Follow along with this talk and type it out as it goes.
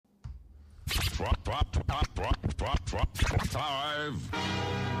Five,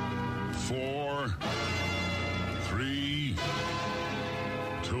 four, three,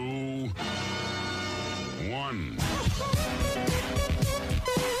 two, one.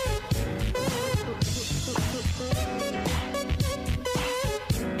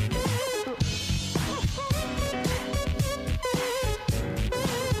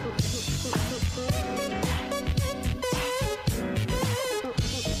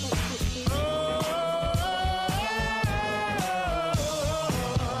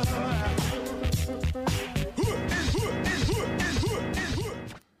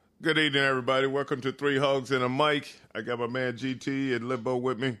 Good evening, everybody. Welcome to Three Hawgs and a Mic. I got my man GT and Limbo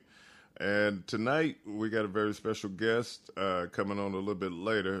with me. And tonight, we got a very special guest coming on a little bit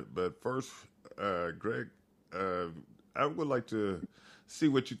later. But first, Greg, I would like to see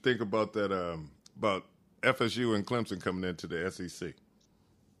what you think about that, about FSU and Clemson coming into the SEC.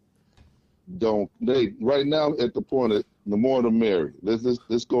 Right now at the point of the more the merrier.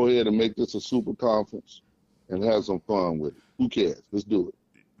 Let's go ahead and make this a super conference and have some fun with it. Who cares? Let's do it.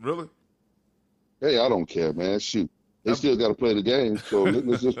 Really? Hey, I don't care, man. Shoot. They still got to play the game, so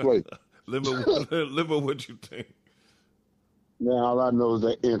let's just play. Limbo, what you think? Now, all I know is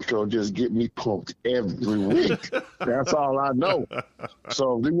that intro just get me pumped every week. That's all I know.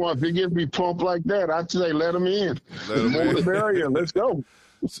 So if they get me pumped like that, I'd say let them in. More the barrier. Let's go.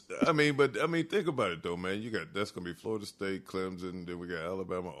 I mean, think about it though, man. That's gonna be Florida State, Clemson, then we got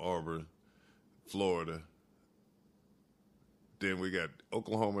Alabama, Auburn, Florida. Then we got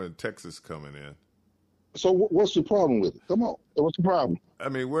Oklahoma and Texas coming in. So what's the problem with it? Come on. What's the problem? I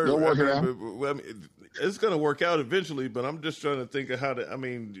mean, it's going to work out eventually, but I'm just trying to think of how to. I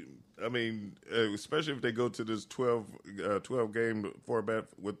mean, especially if they go to this 12 game format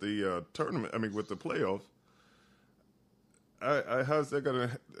with the tournament. I mean, with the playoffs. How's that going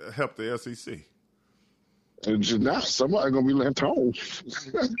to help the SEC? It's not. Somebody going to be left home.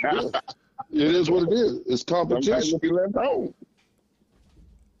 It is what it is. It's competition. Be left home.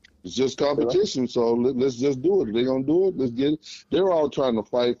 It's just competition, so let's just do it. If they're going to do it, let's get it. They're all trying to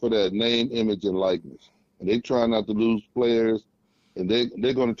fight for that name, image, and likeness. And they try not to lose players, and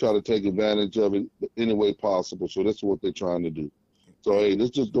they're going to try to take advantage of it any way possible. So that's what they're trying to do. So, hey, let's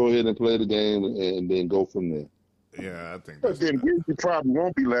just go ahead and play the game and then go from there. Yeah, I think but then you probably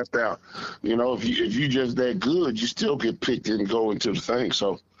won't be left out. You know, if you just that good, you still get picked and go into the thing.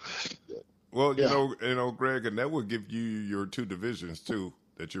 So, well, yeah. you know, Greg, and that will give you your two divisions too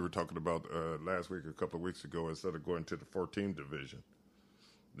that you were talking about last week, a couple of weeks ago, instead of going to the 14 division.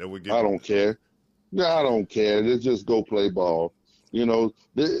 That would give. I don't care. No, I don't care. Let's just go play ball. You know,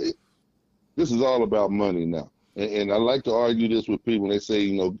 this is all about money now. And I like to argue this with people. They say,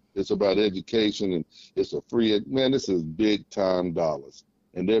 you know, it's about education and it's a free. Man, this is big time dollars,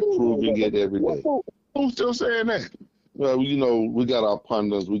 and they're proving it every day. Who's still saying that? Well, you know, we got our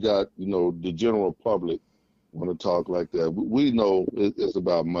pundits. We got, you know, the general public want to talk like that. We know it's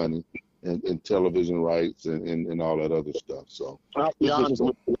about money and television rights and all that other stuff. So I'll be honest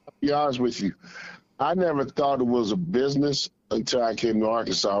with you. I never thought it was a business until I came to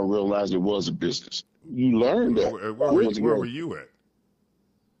Arkansas and realized it was a business. You learned that. Where were you at?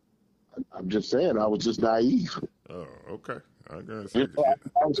 I'm just saying, I was just naive. Oh, okay. I guess.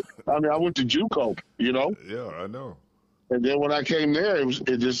 I went to JUCO, you know? Yeah, I know. And then when I came there,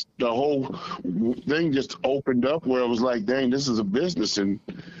 it just the whole thing just opened up where it was like, dang, this is a business. And,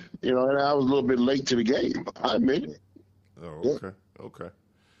 you know, and I was a little bit late to the game. I admit it. Oh, okay. Yeah. Okay.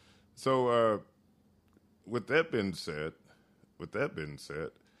 So, with that being said,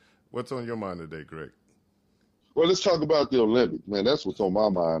 what's on your mind today, Greg? Well, let's talk about the Olympics, man. That's what's on my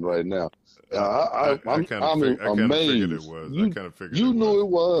mind right now. I'm amazed. It was. I kind of figured you knew it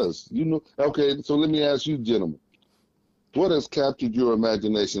was. You knew. Okay, so let me ask you, gentlemen, what has captured your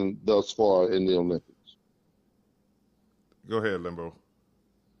imagination thus far in the Olympics? Go ahead, Limbo.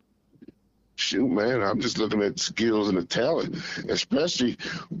 Shoot, man, I'm just looking at the skills and the talent, especially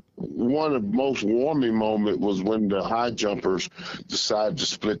one of the most warming moment was when the high jumpers decided to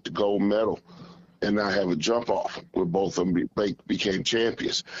split the gold medal and not have a jump off where both of them became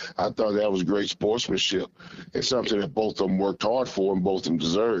champions. I thought that was great sportsmanship and something that both of them worked hard for and both of them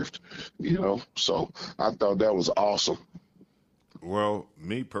deserved, you know. So I thought that was awesome. Well,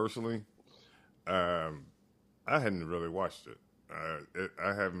 me personally, I hadn't really watched it.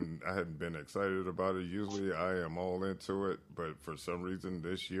 I hadn't been excited about it. Usually I am all into it, but for some reason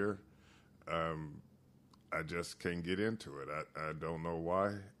this year, I just can't get into it. I don't know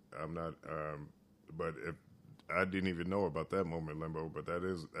why. I'm not. But if I didn't even know about that moment, Limbo. But that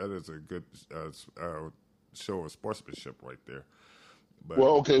is a good show of sportsmanship right there. But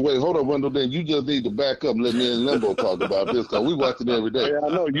Well, okay, wait, hold on, Wendell. Then you just need to back up and let me and Limbo talk about this because we watch it every day. Yeah, I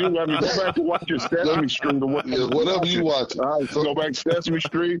know. You let me go back to watch your Sesame Street or whatever. Yeah, whatever you watch. All right, so go back to Sesame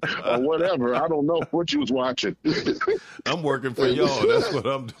Street or whatever. I don't know what you was watching. I'm working for y'all. That's what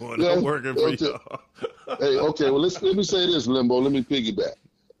I'm doing. I'm working for y'all. Hey, okay, well, let me say this, Limbo. Let me piggyback.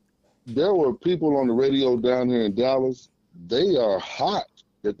 There were people on the radio down here in Dallas. They are hot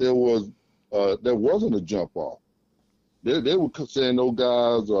that there wasn't a jump off. They were saying those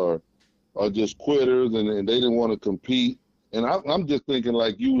guys are just quitters and they didn't want to compete. And I'm just thinking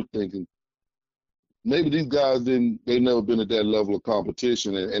like you were thinking, maybe these guys they've never been at that level of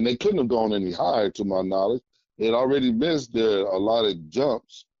competition and they couldn't have gone any higher to my knowledge. They'd already missed a lot of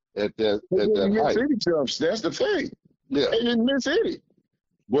jumps at that height. Any jumps, that's the thing. Yeah. They didn't miss any.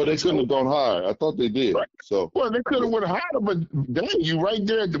 Well, they couldn't have gone higher. I thought they did. Right. So well, they could have went higher, but dang, you right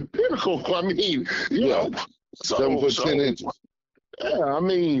there at the pinnacle. I mean, you know, 7 foot 10 inches. Yeah, I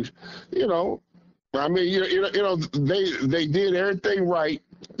mean, you know, they did everything right.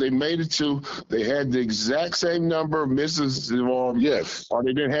 They made it to. They had the exact same number of misses, or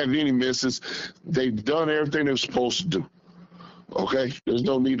they didn't have any misses. They've done everything they were supposed to do. Okay, there's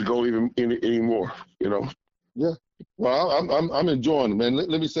no need to go even anymore. You know. Yeah. Well, I'm enjoying it, man. Let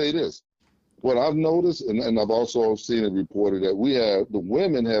me say this. What I've noticed, and I've also seen it reported that the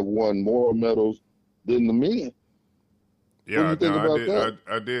women have won more medals than the men. Yeah, I did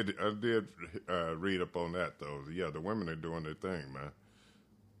read up on that though. Yeah, the women are doing their thing, man.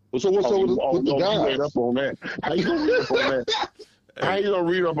 So what's up with the guys? You read up on that? How you gonna read up on that? How you gonna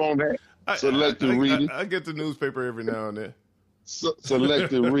read up on that? Selective reading. I get the newspaper every now and then.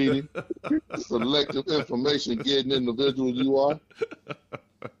 Selective reading, selective information, getting individuals you are.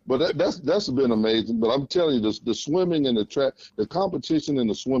 But that's been amazing. But I'm telling you, the swimming and the track, the competition in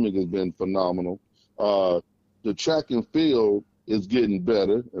the swimming has been phenomenal. The track and field is getting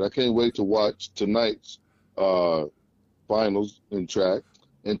better, and I can't wait to watch tonight's finals in track.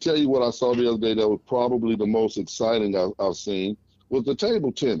 And tell you what I saw the other day that was probably the most exciting I've seen was the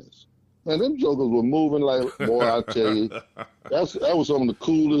table tennis. Man, them jokers were moving like, boy, I tell you, that was some of the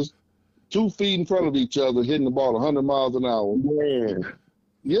coolest. 2 feet in front of each other, hitting the ball 100 miles an hour. Man,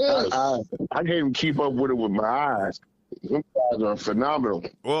 yes, I can't even keep up with it with my eyes. Them guys are phenomenal.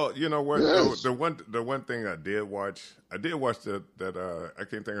 Well, you know what? Yes. The one thing I did watch that I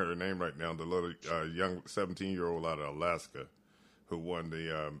can't think of her name right now. The little young 17-year-old out of Alaska who won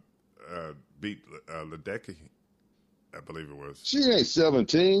the beat Ledecky. I believe it was. She ain't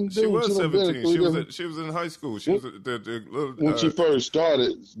 17. She was 17. She was in high school. She was the little, when she first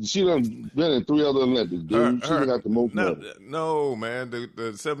started. She done been in 3 other Olympics, dude. She got the most medals. No, man. The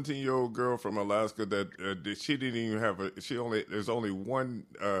 17-year-old girl from Alaska that she didn't even have there's only one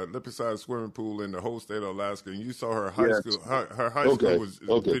lip-sized swimming pool in the whole state of Alaska, and you saw her high school. Her high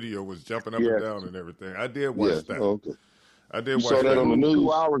school video was jumping up and down and everything. I did watch that. Okay. I did watch that on the news.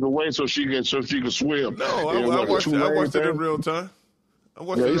 2 hours away so she can swim. No, I watched it in real time.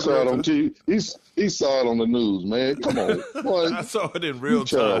 He saw it on TV. He saw it on the news, man. Come on, boy. I saw it in real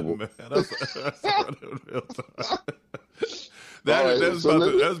time, man. I saw it in real time.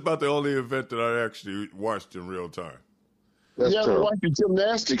 That's about the only event that I actually watched in real time. That's you ever watched the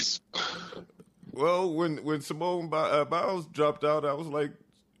gymnastics? Well, when Simone Biles dropped out, I was like,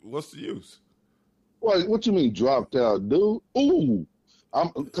 what's the use? What you mean dropped out, dude? Ooh,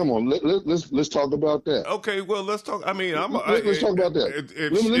 come on. Let's talk about that. Okay, well let's talk. I mean, let's talk about that.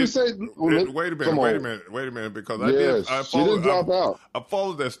 Let me say. Wait a minute, because she didn't drop out. I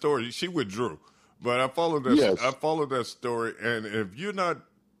followed that story. She withdrew, but I followed that. Yes. I followed that story, and if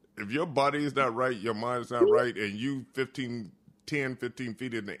your body is not right, your mind is not right, and you 15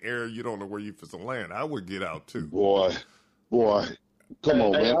 feet in the air, you don't know where you're supposed to land. I would get out too. Boy. Come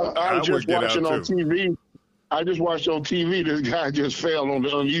on, man. I was just watching on TV. I just watched on TV. This guy just fell on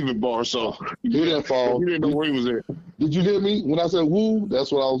the uneven bar, so he didn't fall. He didn't know where he was at. Did you hear me when I said "woo"?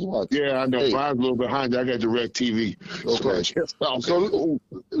 That's what I was watching. Yeah, I know. Hey. I was a little behind you. I got direct TV. Okay. So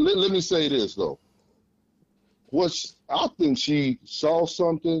let me say this though. I think she saw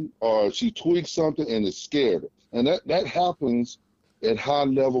something or she tweaked something and it scared her, and that happens at high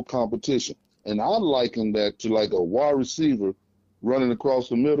level competition. And I liken that to like a wide receiver running across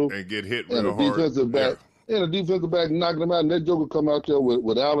the middle and get hit and real hard. Defensive back, and a defensive back knocking him out, and that joker come out there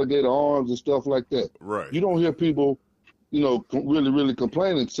with alligator arms and stuff like that. Right. You don't hear people, really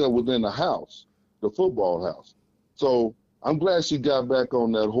complaining except within the house, the football house. So I'm glad she got back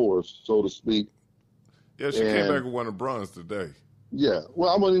on that horse, so to speak. Yeah, she came back and won a bronze today. Yeah.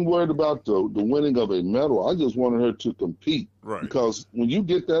 Well, I wasn't even worried about the winning of a medal. I just wanted her to compete. Right. Because when you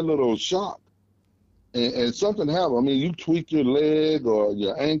get that little shock, and something happens. I mean, you tweak your leg or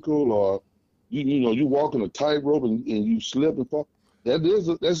your ankle, or you walk on a tightrope and you slip and fall.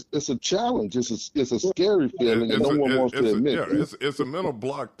 It's a challenge. It's a scary feeling, and no one wants to admit that. It's a mental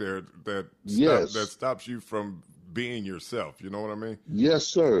block there that stops you from being yourself. You know what I mean? Yes,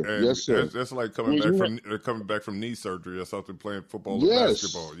 sir. And yes, sir. That's like coming back from knee surgery or something, playing football or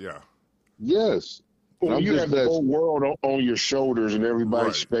basketball. Yeah. Yes. Well, you have the whole world on your shoulders, and everybody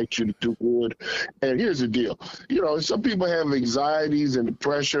expects you to do good. And here's the deal: some people have anxieties and the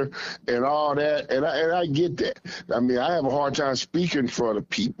pressure and all that, and I get that. I mean, I have a hard time speaking in front of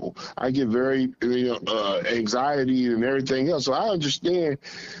people. I get very anxiety and everything else. So I understand.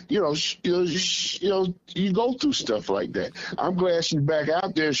 You go through stuff like that. I'm glad she's back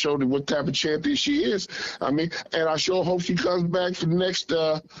out there, showing what type of champion she is. I mean, and I sure hope she comes back for the next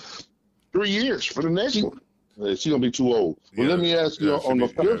 3 years for the next one. She's going to be too old. Well, let me ask you on the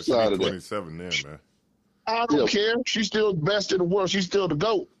flip side of that. 27 then, man. I don't care. She's still the best in the world. She's still the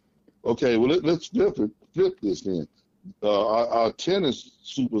GOAT. Okay, well, let's flip this then. Our tennis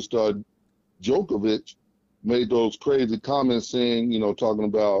superstar, Djokovic, made those crazy comments saying, talking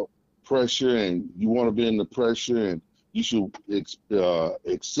about pressure and you want to be in the pressure and you should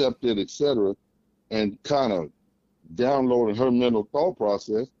accept it, etc., and kind of downloading her mental thought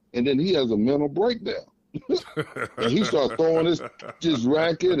process. And then he has a mental breakdown. And he starts throwing his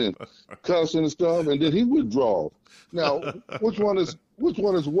racket and cussing and stuff, and then he withdraws. Now, which one is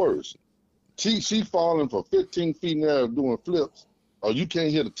worse? She falling for 15 feet in the air doing flips, or you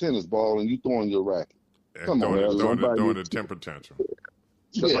can't hit a tennis ball and you throwing your racket. Come on, throwing a temper tantrum.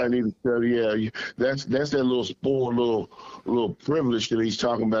 Somebody need to tell you, that's that little sport, little privilege that he's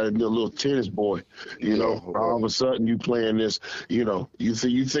talking about. The little tennis boy, all of a sudden you playing this, you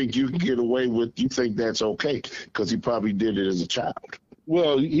think you can get away with, you think that's okay because he probably did it as a child.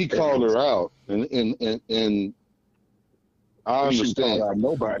 Well, he called her out, and I understand.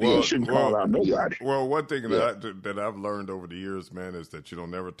 He shouldn't call out nobody. Well, one thing that I've learned over the years, man, is that you don't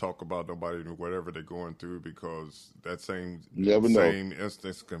never talk about nobody and whatever they're going through, because that same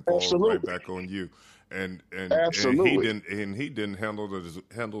instance can fall right back on you. And Absolutely. he didn't handle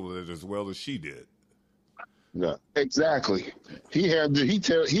it as well as she did. Yeah, exactly. He handled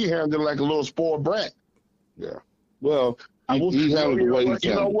it like a little spoiled brat. Yeah. Well, he handled the way he can.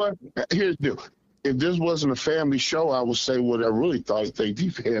 You know what? Here's the deal. If this wasn't a family show, I would say what I really thought. I think he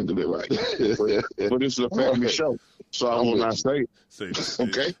handled it right. But this is a family show, so I will not say it.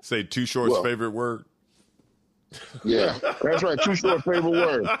 Okay? Say Too Short's favorite word. Yeah, that's right. Too Short favorite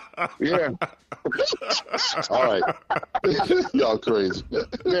word. Yeah. All right. Y'all crazy. Yeah,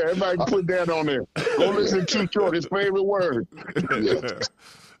 everybody put that on there. Go listen to Too Short, his favorite word.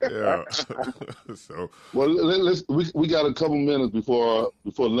 Yeah. So we got a couple minutes before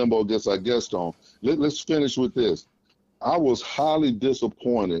Limbo gets our guest on. Let's finish with this. I was highly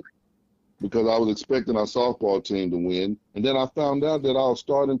disappointed because I was expecting our softball team to win, and then I found out that our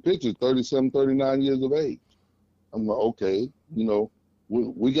starting pitcher, 37, 39 years of age. I'm like, okay,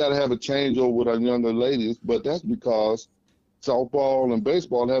 we got to have a changeover with our younger ladies, but that's because softball and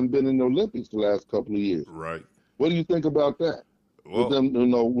baseball haven't been in the Olympics the last couple of years. Right. What do you think about that? Well, with them,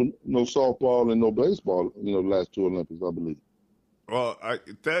 no softball and no baseball, the last two Olympics, I believe. Well,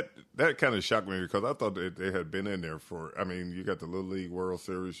 that kind of shocked me because I thought that they had been in there for. I mean, you got the Little League World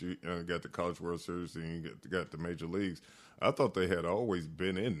Series, you got the College World Series, and you got the major leagues. I thought they had always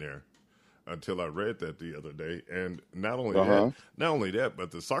been in there until I read that the other day. And not only that,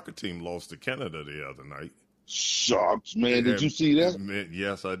 but the soccer team lost to Canada the other night. Sharks, man! Did you see that?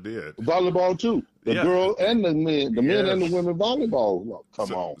 Yes, I did. Volleyball too. The girl and the men, men and the women volleyball.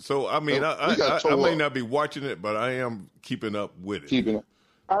 Come on. So I mean, I may not be watching it, but I am keeping up with it. Keeping up.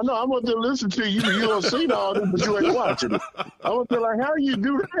 I know. I'm going to listen to you. You don't see all this, but you ain't watching it. I'm going to be like, how do you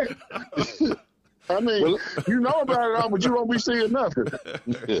do that? I mean, you know about it all, but you won't be seeing nothing.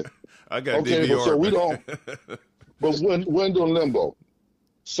 I got DVR. But so we don't. But when doing Limbo?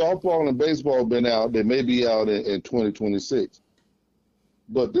 Softball and baseball have been out. They may be out in 2026.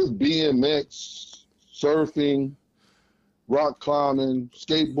 But this BMX, surfing, rock climbing,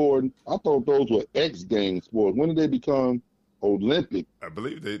 skateboarding, I thought those were X Games sports. When did they become Olympic? I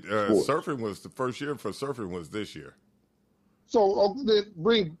believe they surfing was the first year for surfing was this year. So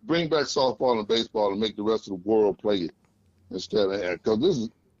bring back softball and baseball and make the rest of the world play it instead of that. Because this is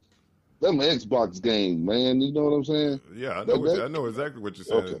them Xbox games, man. You know what I'm saying? Yeah, I know exactly what you're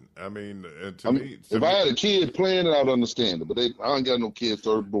saying. Okay. I mean, to me, if I had a kid playing it, I'd understand it. But I ain't got no kids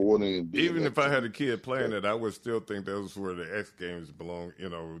surfboarding. Even if I had a kid playing it, I would still think those were the X Games belong.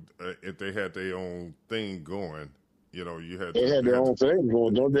 If they had their own thing going, You know, you had They had their own thing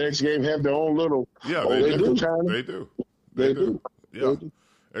going. Don't the X Games have their own little? Yeah, they do. They do. They do. Yeah, They do.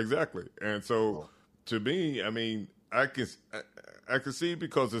 exactly. And so, to me, I mean, I can see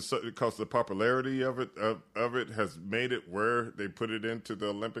because the popularity of it has made it where they put it into the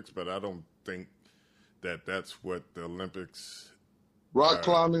Olympics, but I don't think that's what the Olympics. Rock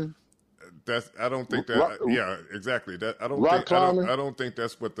climbing. I don't think that. Yeah, exactly. I don't think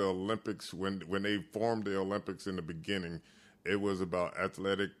that's what the Olympics when they formed the Olympics in the beginning. It was about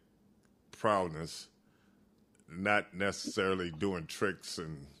athletic prowess, not necessarily doing tricks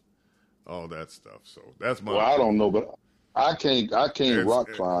and all that stuff. So that's my. Well, I don't know, but I can't rock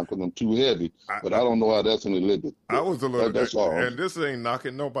climb because I'm too heavy. But I don't know how that's an Olympic. I was a little. That's all. And this ain't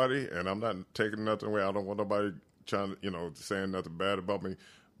knocking nobody, and I'm not taking nothing away. I don't want nobody trying to, saying nothing bad about me,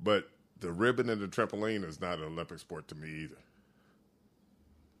 but the ribbon and the trampoline is not an Olympic sport to me either.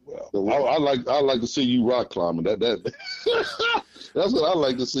 Well, I like to see you rock climbing. That that's what I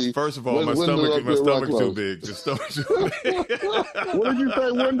like to see. First of all, my stomach's too big. The stomach's too big. What did you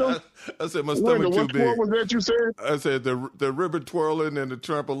say, Wendell? I said my stomach too big. What was that you said? I said the ribbon twirling and the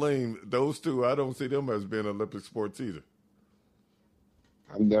trampoline. Those two, I don't see them as being Olympic sports either.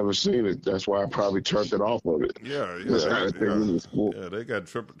 I've never seen it. That's why I probably turned it off of it. Yeah. They got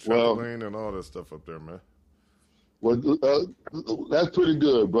trampoline and all that stuff up there, man. Well, that's pretty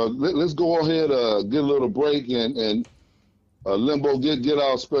good, bro. Let's go ahead, get a little break, and Limbo, get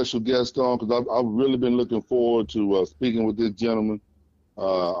our special guest on, because I've really been looking forward to speaking with this gentleman.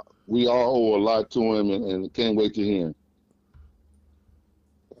 We all owe a lot to him, and can't wait to hear him.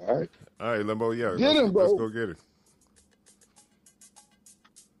 All right, Limbo, yeah. Get him, bro. Let's go get it.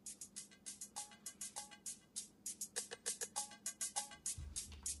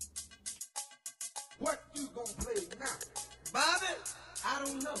 What you gonna play now? Bobby, I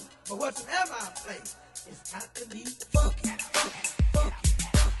don't know. But whatever I play, it's got to be funky.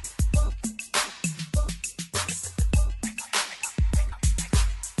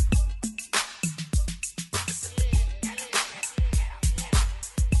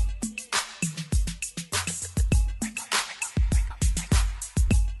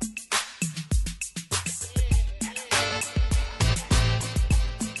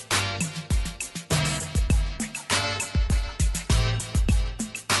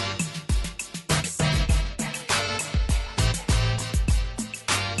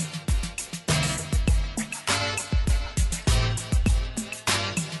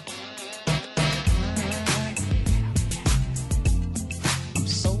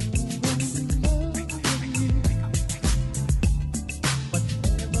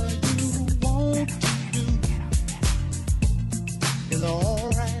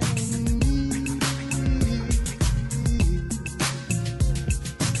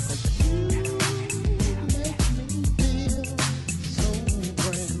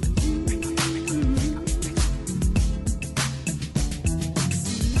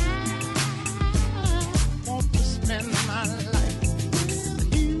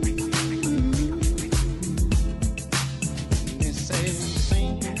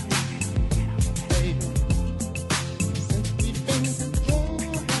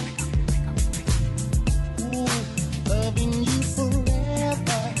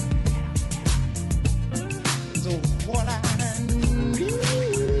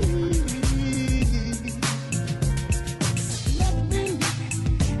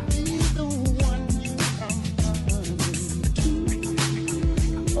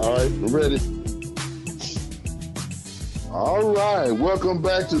 Ready? All right. Welcome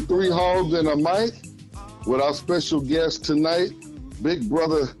back to Three Hogs and a Mic with our special guest tonight, Big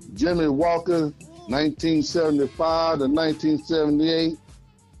Brother Jimmy Walker, 1975 to 1978,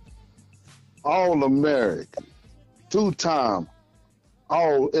 All-American, two-time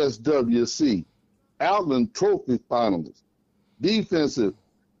All-SWC, Outland Trophy finalist, defensive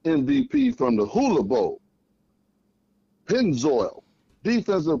MVP from the Hula Bowl, Pennzoil,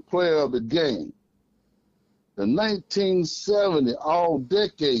 Defensive Player of the Game, the 1970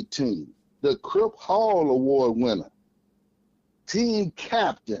 All-Decade Team, the Crip Hall Award winner, Team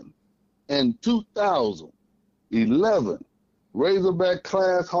Captain, and 2011 Razorback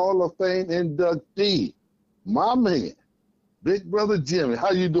Class Hall of Fame inductee, my man, Big Brother Jimmy.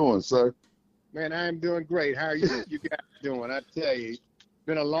 How you doing, sir? Man, I am doing great. How are you guys doing? I tell you, it's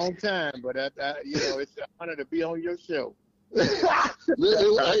been a long time, but it's an honor to be on your show.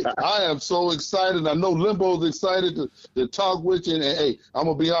 I am so excited. I know Limbo's excited to talk with you. And hey, I'm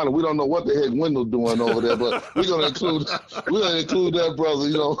gonna be honest, we don't know what the heck Wendell's doing over there, but we're gonna include that brother.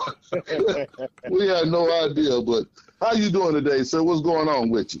 We had no idea. But how you doing today, sir? What's going on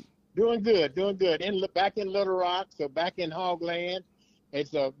with you? Doing good, doing good. Back in Little Rock, so back in Hogland.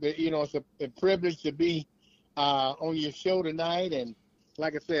 It's a privilege to be on your show tonight. And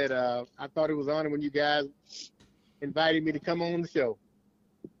like I said, I thought it was an honor when you guys invited me to come on the show.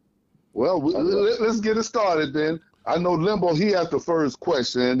 Well, let's get it started then. I know Limbo, he has the first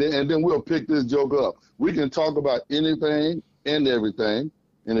question, and then we'll pick this joke up. We can talk about anything and everything.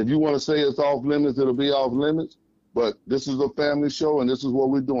 And if you want to say it's off limits, it'll be off limits. But this is a family show, and this is what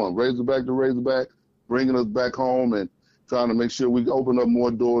we're doing. Razorback to Razorback, bringing us back home and trying to make sure we open up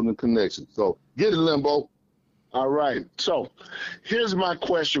more doors and connections. So get it, Limbo. All right. So here's my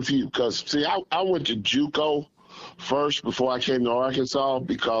question for you, because, see, I went to JUCO first before I came to Arkansas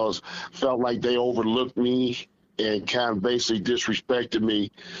because I felt like they overlooked me and kind of basically disrespected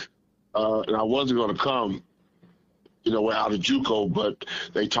me. And I wasn't going to come, out of JUCO, but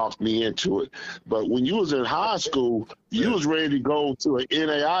they talked me into it. But when you was in high school, you was ready to go to an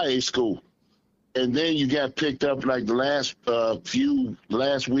NAIA school. And then you got picked up like the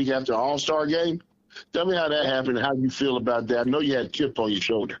last week after All-Star game. Tell me how that happened and how you feel about that. I know you had a chip on your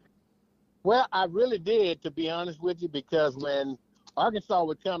shoulder. Well, I really did, to be honest with you, because when Arkansas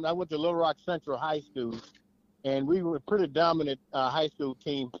would come, I went to Little Rock Central High School, and we were a pretty dominant high school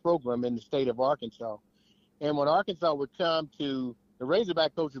team program in the state of Arkansas. And when Arkansas would come to, the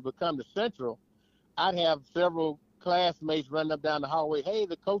Razorback coaches would come to Central, I'd have several classmates running up down the hallway, hey,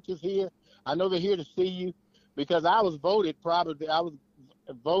 the coach is here. I know they're here to see you, because I was voted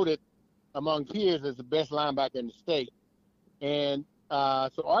among peers as the best linebacker in the state. And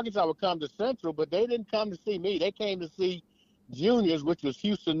so Arkansas would come to Central, but they didn't come to see me. They came to see juniors, which was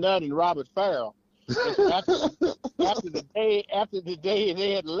Houston Nutt and Robert Farrell. And so after the day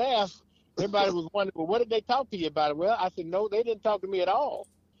they had left, everybody was wondering, well, what did they talk to you about? Well, I said, no, they didn't talk to me at all.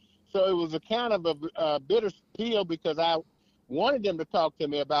 So it was a kind of a bitter pill because I wanted them to talk to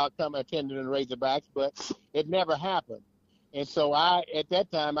me about attending the Razorbacks, but it never happened. And so at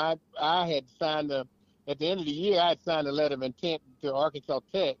that time, I had signed at the end of the year, I had signed a letter of intent to Arkansas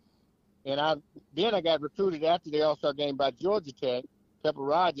Tech. And then I got recruited after the All-Star game by Georgia Tech, Pepper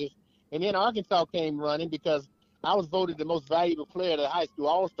Rogers. And then Arkansas came running because I was voted the most valuable player at the high school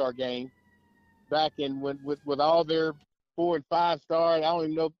All-Star game back in with all their 4 and 5 stars. I don't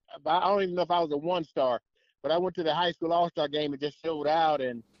even know if I was a 1-star, but I went to the high school All-Star game and just showed out.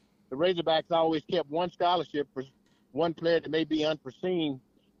 And the Razorbacks always kept one scholarship for one player that may be unforeseen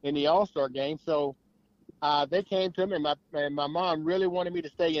in the All-Star game. So they came to me, and my mom really wanted me to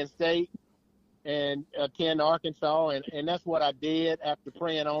stay in state and attend Arkansas, and that's what I did after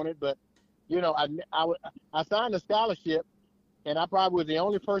praying on it. But, I signed a scholarship, and I probably was the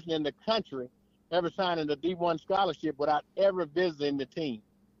only person in the country ever signing a D1 scholarship without ever visiting the team.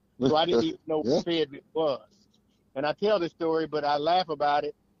 So I didn't even know what it was. And I tell this story, but I laugh about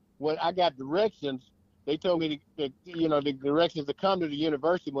it. When I got directions, they told me the directions to come to the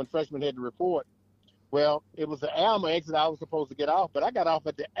university when freshmen had to report. Well, it was the Alma exit I was supposed to get off, but I got off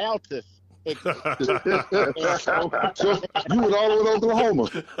at the Altus exit. So you went all the way to Oklahoma.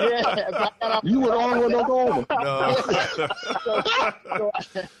 Yeah. You went all the way to Oklahoma. No. So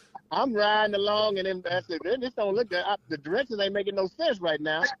I'm riding along, and then I said, this don't look good. The directions ain't making no sense right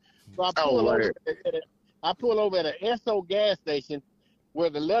now. So I pull over at an Esso gas station where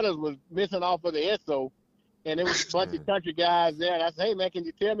the letters was missing off of the Esso. And there was a bunch of country guys there. And I said, hey, man, can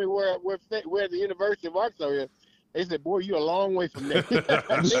you tell me where the University of Arkansas is? They said, boy, you're a long way from there. They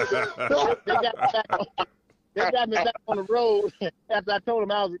got me back on the road after I told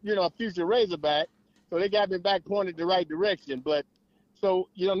them I was, a future Razorback. So they got me back pointed the right direction. But so,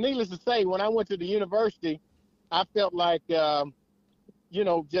 needless to say, when I went to the university, I felt like,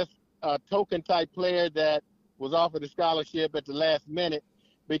 just a token type player that was offered a scholarship at the last minute,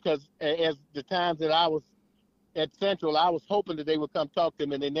 because as the times that I was at Central, I was hoping that they would come talk to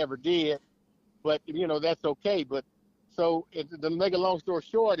me, and they never did. But, that's okay. But so to make a long story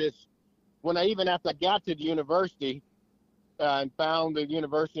short is after I got to the university and found the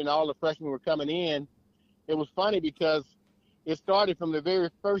university and all the freshmen were coming in, it was funny because it started from the very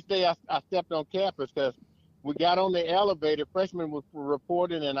first day I stepped on campus, because we got on the elevator, freshmen were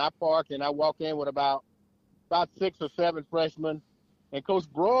reporting, and I parked, and I walked in with about 6 or 7 freshmen. And Coach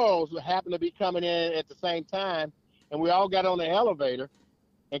Broyles happened to be coming in at the same time, and we all got on the elevator.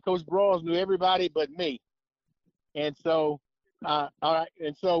 And Coach Broyles knew everybody but me. And so, all right.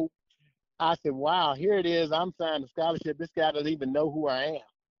 And so I said, wow, here it is. I'm signing a scholarship. This guy doesn't even know who I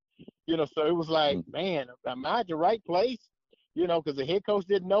am. So it was like, man, am I at the right place? Because the head coach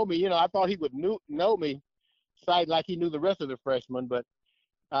didn't know me. I thought he would know me, like he knew the rest of the freshmen. But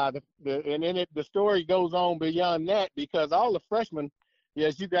and then the story goes on beyond that, because all the freshmen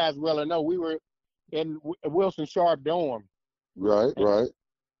Yes, you guys well know, we were in Wilson Sharp dorm. Right, right.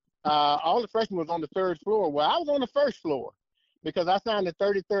 All the freshmen was on the third floor. Well, I was on the first floor because I signed a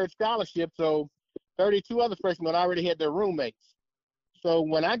 33rd scholarship. So 32 other freshmen already had their roommates. So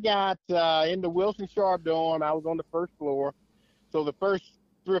when I got in the Wilson Sharp dorm, I was on the first floor. So the first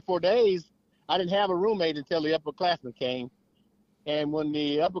 3 or 4 days, I didn't have a roommate until the upperclassmen came. And when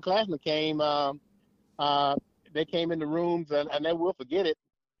the upperclassmen came, they came in the rooms, and I never will forget it.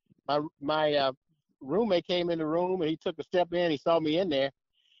 My roommate came in the room, and he took a step in. He saw me in there,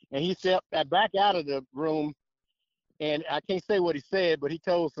 and he stepped back out of the room. And I can't say what he said, but he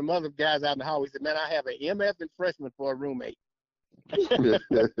told some other guys out in the hall. He said, "Man, I have an MF and freshman for a roommate."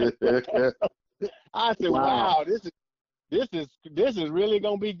 I said, "Wow, this is really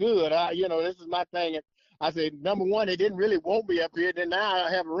gonna be good." This is my thing. And I said, number one, they didn't really want me up here. Then now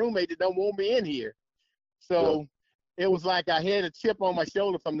I have a roommate that don't want me in here. So it was like I had a chip on my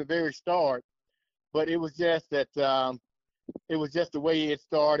shoulder from the very start. But it was just that it was just the way it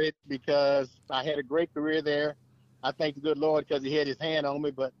started because I had a great career there. I thank the good Lord because he had his hand on me.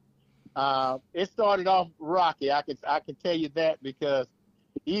 But it started off rocky. I can tell you that because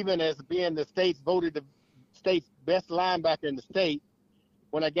even as being the state's voted the state's best linebacker in the state,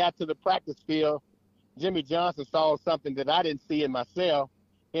 when I got to the practice field, Jimmy Johnson saw something that I didn't see in myself.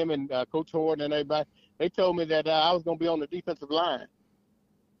 Him and Coach Horton and everybody, they told me that I was going to be on the defensive line.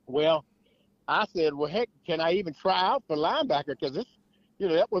 Well, I said, well, heck, can I even try out for linebacker? Because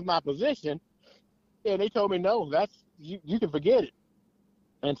that was my position. And they told me, no, you can forget it.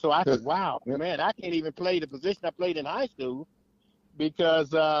 And so I said, wow, man, I can't even play the position I played in high school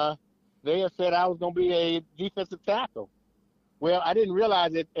because they had said I was going to be a defensive tackle. Well, I didn't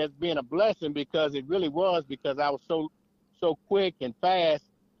realize it as being a blessing because it really was because I was so quick and fast.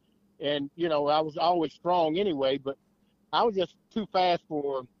 And, I was always strong anyway, but I was just too fast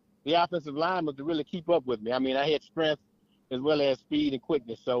for the offensive linemen to really keep up with me. I mean, I had strength as well as speed and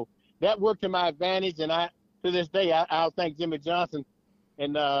quickness. So that worked to my advantage. And to this day, I'll thank Jimmy Johnson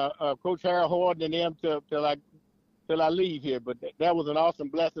and Coach Harold Horton and them till I leave here. But that was an awesome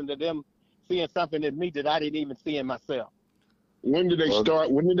blessing to them seeing something in me that I didn't even see in myself. When did they start?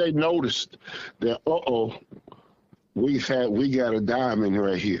 When did they notice that? We got a diamond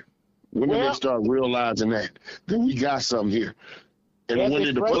right here. When did they start realizing that we got something here? And when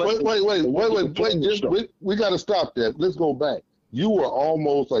did wait! Just we got to stop that. Let's go back. You were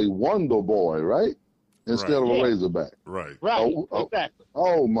almost a Wonder Boy, right? Instead of a Razorback. Right. Exactly.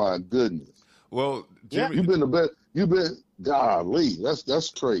 Oh my goodness. Well, Jimmy, you've been the best. You've been golly. That's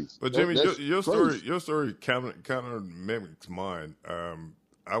crazy. But Jimmy, your story kind of mimics mine.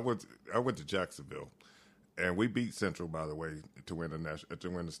 I went to Jacksonville, and we beat Central, by the way, to win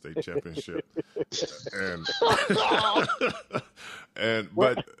the state championship.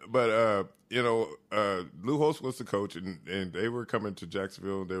 But Lou Holtz was the coach, and they were coming to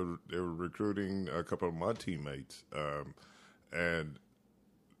Jacksonville. They were recruiting a couple of my teammates, and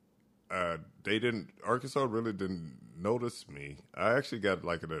Arkansas really didn't notice me. I actually got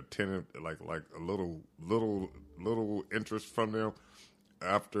like an attentive, like a little interest from them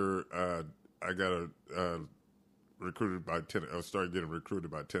after I got recruited by I started getting recruited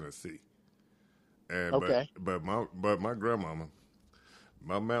by Tennessee. And but my grandmama,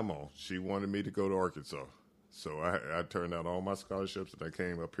 my mama, she wanted me to go to Arkansas. So I turned out all my scholarships and I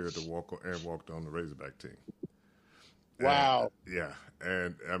came up here to walked on the Razorback team. Wow.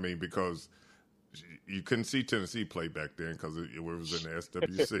 And I mean, because you couldn't see Tennessee play back then because it was in the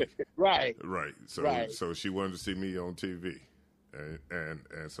SWC. Right. So she wanted to see me on TV, and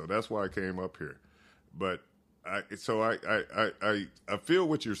so that's why I came up here. But I feel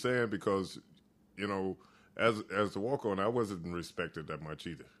what you're saying because as the walk on, I wasn't respected that much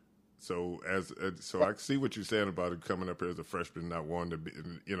either. So I see what you're saying about it coming up here as a freshman, not wanting to be,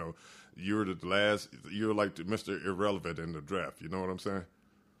 you're like the Mr. Irrelevant in the draft. You know what I'm saying?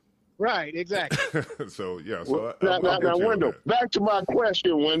 Right, exactly. So yeah. Now, Wendell, back to my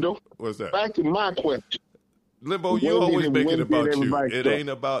question, Wendell. What's that? Back to my question. Limbo, you always make it about you. It ain't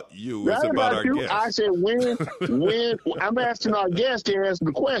about you. It's about our guest. I said when I'm asking our guest to answer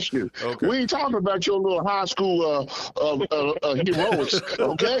the question. Okay. We ain't talking about your little high school heroics.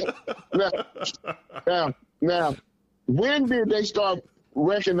 Okay. Now, when did they start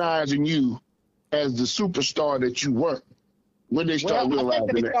recognizing you as the superstar that you were? When they start realizing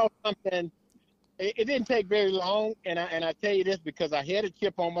I think that? saw something. It didn't take very long, and I tell you this because I had a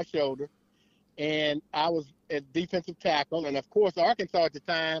chip on my shoulder. And I was a defensive tackle. And, of course, Arkansas at the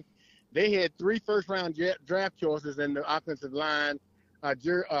time, they had 3 first-round draft choices in the offensive line,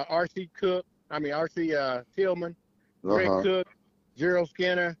 R.C. Tillman, Greg Cook, Gerald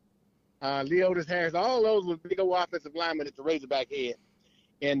Skinner, Leotis Harris. All those were big old offensive linemen at the Razorback head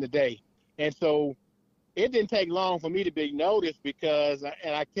in the day. And so it didn't take long for me to be noticed because,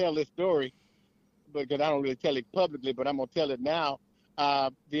 and I tell this story because I don't really tell it publicly, but I'm going to tell it now.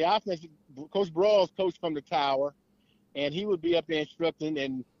 The offense, Coach Brawls coached from the tower, and he would be up there instructing.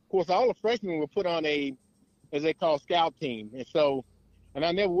 And, of course, all the freshmen were put on a, as they call, scout team. And so, and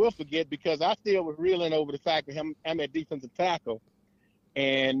I never will forget because I still was reeling over the fact that I'm at defensive tackle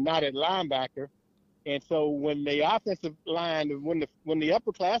and not at linebacker. And so when the offensive line, when the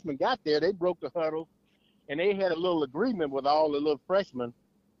upperclassmen got there, they broke the huddle, and they had a little agreement with all the little freshmen,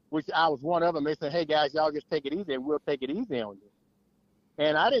 which I was one of them. They said, hey, guys, y'all just take it easy, and we'll take it easy on you.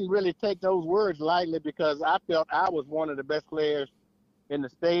 And I didn't really take those words lightly because I felt I was one of the best players in the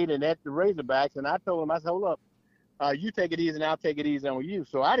state and at the Razorbacks. And I told them, I said, hold up, you take it easy, and I'll take it easy on you.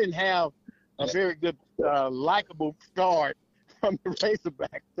 So I didn't have a very good, likable start from the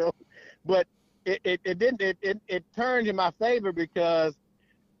Razorbacks. So, but it turned in my favor because,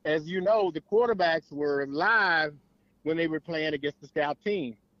 as you know, the quarterbacks were live when they were playing against the scout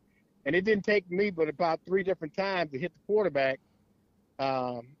team. And it didn't take me but about 3 different times to hit the quarterback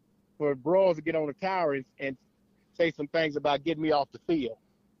for Brawls to get on the tower and say some things about getting me off the field.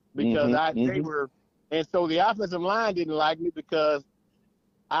 Because they were – and so the offensive line didn't like me because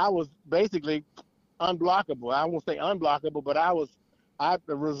I was basically unblockable. I won't say unblockable, but I was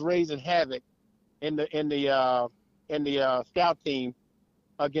raising havoc in the scout team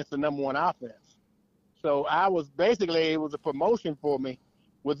against the number 1 offense. So I was basically, it was a promotion for me.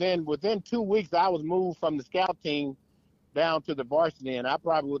 Within 2 weeks, I was moved from the scout team down to the varsity, and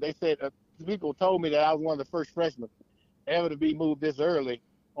they said people told me that I was one of the first freshmen ever to be moved this early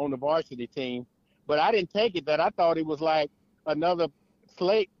on the varsity team. But I didn't take it that. I thought it was like another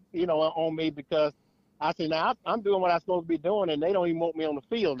slate, on me because I said, now I'm doing what I'm supposed to be doing, and they don't even want me on the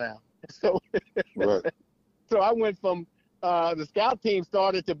field now. So, right. So I went from the scout team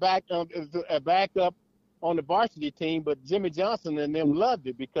started to back up on the varsity team, but Jimmy Johnson and them loved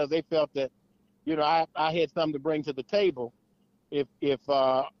it because they felt that, I had something to bring to the table. If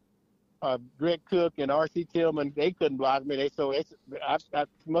Greg Cook and R.C. Tillman, they couldn't block me. I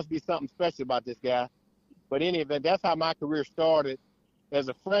must be something special about this guy. But in any event, that's how my career started as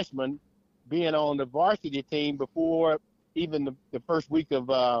a freshman, being on the varsity team before even the first week of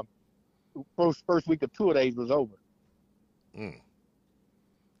first week of 2 days was over.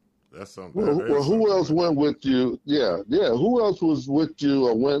 That's something. Well, who else went with you? Yeah. Who else was with you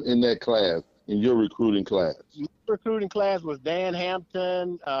or went in that class, in your recruiting class? My recruiting class was Dan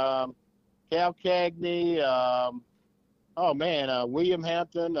Hampton, Cal Cagney, William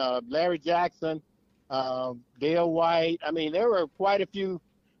Hampton, Larry Jackson, Dale White. I mean, there were quite a few.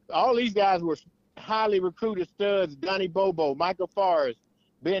 All these guys were highly recruited studs. Donnie Bobo, Michael Forrest,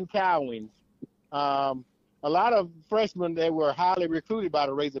 Ben Cowings. A lot of freshmen that were highly recruited by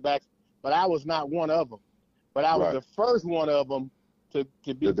the Razorbacks, but I was not one of them. But I was the first one of them to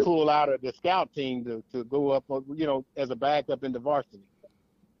be pulled out of the scout team to go up, as a backup in the varsity.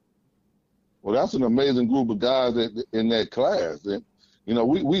 Well, that's an amazing group of guys in that class. And,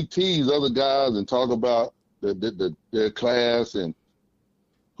 we tease other guys and talk about their class and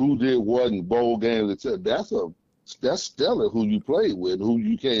who did what in bowl games, etc. That's stellar who you played with, who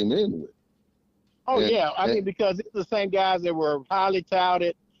you came in with. Oh, yeah. I mean, because it's the same guys that were highly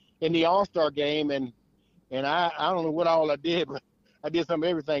touted in the All-Star game. And I don't know what all I did, but I did some of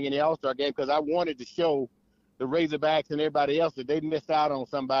everything in the All-Star game because I wanted to show the Razorbacks and everybody else that they missed out on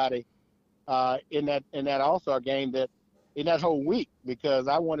somebody in that All-Star game in that whole week, because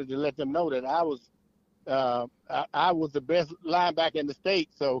I wanted to let them know that I was the best linebacker in the state.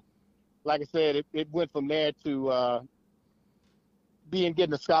 So, like I said, it went from there to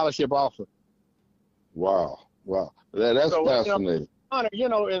getting a scholarship offer. Wow. That's fascinating.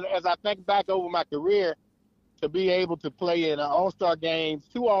 As I think back over my career, to be able to play in All-Star games,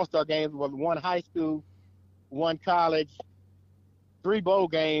 2 All-Star games, was 1 high school, 1 college, 3 bowl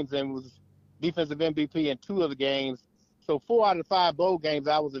games, and was defensive MVP in 2 of the games. So 4 out of 5 bowl games,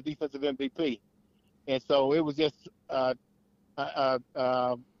 I was a defensive MVP. And so it was just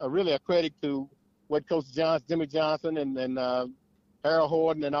really a credit to what Coach Jimmy Johnson and Harold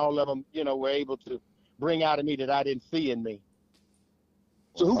Horton and all of them, were able to bring out of me that I didn't see in me.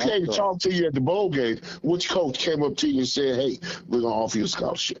 So who came to talk to you at the bowl game? Which coach came up to you and said, hey, we're going to offer you a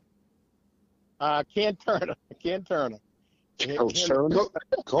scholarship? Ken Turner. Coach Turner? Coach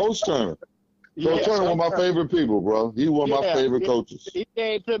Turner. Coach Turner, one of my favorite people, bro. He one of my favorite coaches. He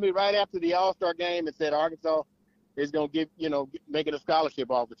came to me right after the All-Star game and said Arkansas is going to making a scholarship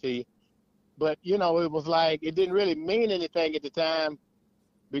offer to you. But, you know, it was like it didn't really mean anything at the time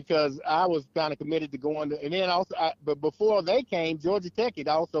because I was kind of committed to going to. And then also, but before they came, Georgia Tech had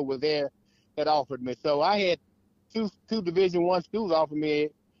also was there, had offered me. So I had two Division I schools offer me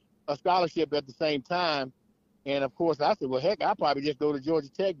a scholarship at the same time. And, of course, I said, well, heck, I'll probably just go to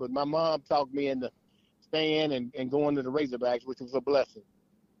Georgia Tech. But my mom talked me into staying and going to the Razorbacks, which was a blessing.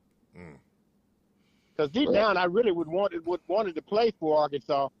 Because deep down, I really wanted to play for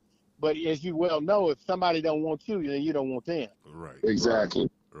Arkansas. But as you well know, if somebody don't want you, then you don't want them. Right.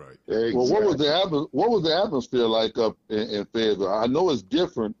 Exactly. Right. Exactly. Well, what was the atmosphere like up in Fayetteville? I know it's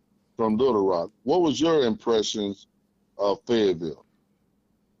different from Little Rock. What was your impressions of Fayetteville?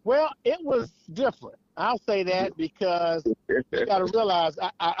 Well, it was different. I'll say that because you got to realize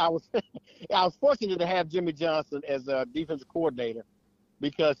I was I was fortunate to have Jimmy Johnson as a defensive coordinator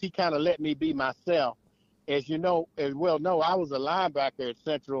because he kind of let me be myself. As you know, as well know, I was a linebacker at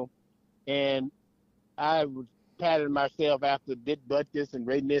Central, and I was patting myself after Dick Butkus and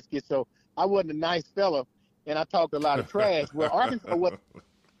Ray Niskis, so I wasn't a nice fella, and I talked a lot of trash. Well,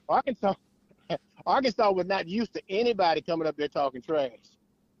 Arkansas was not used to anybody coming up there talking trash.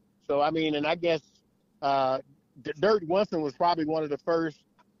 So, I mean, and I guess Dirt Winston was probably one of the first,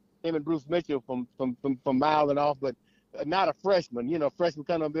 him and Bruce Mitchell from mouthing off, but not a freshman. You know, freshman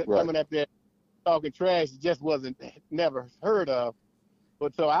coming up there talking trash just wasn't never heard of.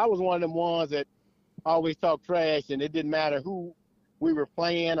 But so I was one of them ones that always talked trash, and it didn't matter who we were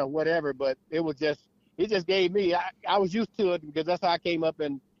playing or whatever, but it just gave me, I was used to it because that's how I came up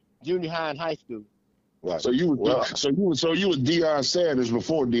in junior high and high school. Right. So you were Deion Sanders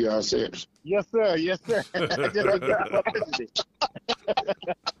before Deion Sanders. Yes, sir. Yes, sir.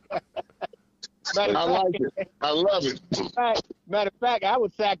 I like it. I love it. Matter of fact, I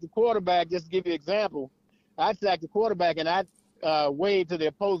would sack the quarterback. Just to give you an example, I'd sack the quarterback and I'd wave to the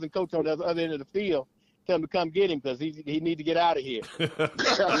opposing coach on the other end of the field, tell him to come get him because he need to get out of here.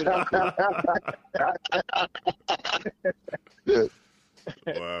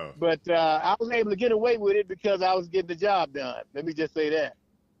 Wow. But I was able to get away with it because I was getting the job done. Let me just say that.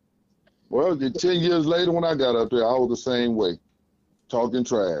 Well, 10 years later when I got up there, I was the same way, talking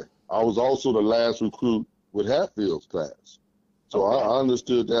trash. I was also the last recruit with Hatfield's class. So I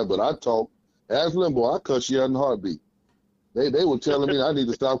understood that, but I talked, as Limbo, I cuss you out in a heartbeat. They were telling me I need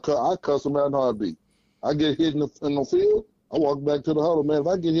to stop. I cuss them out in a heartbeat. I get hit in the field, I walk back to the huddle, man. If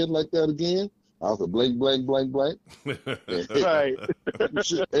I get hit like that again, I'll say blank, blank, blank, blank. Right.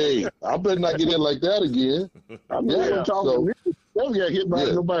 Hey, I better not get hit like that again. I mean, Yeah, so- never got hit by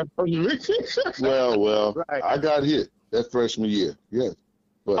nobody. Well, Right. I got hit that freshman year. Yes.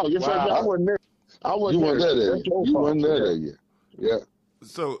 But Your first year, I wasn't there. you weren't there that year. You weren't there that year. Yeah.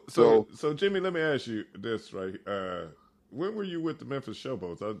 So Jimmy, let me ask you this, right? When were you with the Memphis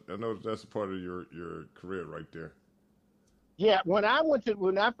Showboats? I know that's a part of your career right there. Yeah, when I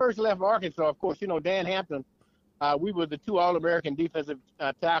first left Arkansas, of course, you know, Dan Hampton, we were the two All-American defensive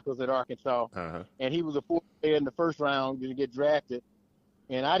tackles at Arkansas, and he was a fourth player in the first round to get drafted,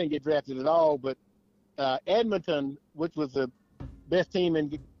 and I didn't get drafted at all. But Edmonton, which was the best team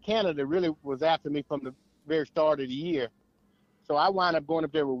in Canada, really was after me from the very start of the year. So I wound up going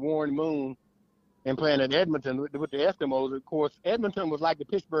up there with Warren Moon and playing at Edmonton with the Eskimos. Of course, Edmonton was like the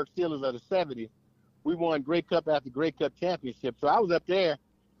Pittsburgh Steelers of the 70s. We won Grey Cup after Grey Cup championship. So I was up there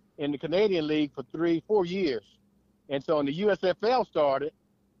in the Canadian League for 3-4 years. And so when the USFL started,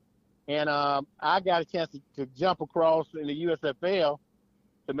 and I got a chance to jump across in the USFL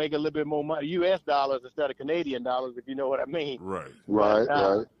to make a little bit more money, U.S. dollars instead of Canadian dollars, if you know what I mean. Right.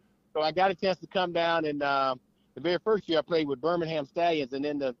 Right. So I got a chance to come down, and the very first year I played with Birmingham Stallions, and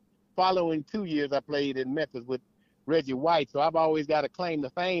then the following 2 years I played in Memphis with Reggie White. So I've always got to claim the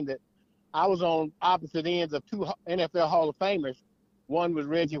fame that I was on opposite ends of two NFL Hall of Famers. One was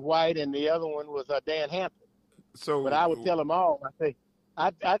Reggie White, and the other one was Dan Hampton. So, but I would tell them all. I say,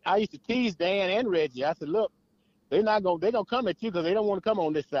 I used to tease Dan and Reggie. I said, look, they're gonna come at you because they don't want to come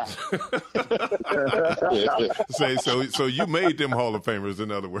on this side. so you made them Hall of Famers,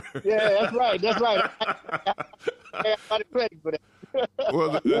 in other words. Yeah, that's right. That's right. I got credit for that.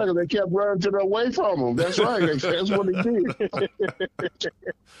 Well, they kept running away from them. That's right. That's what they did.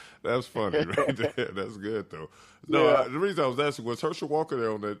 That's funny, right there. That's good, though. No, the reason I was asking was Herschel Walker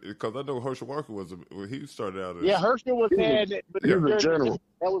there on that, because I know Herschel Walker he started out as... Herschel was there. But he was a general.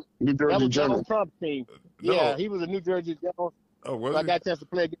 That was New Jersey General. Donald Trump's team. No. Yeah, he was a New Jersey General. Oh, was so I got a chance to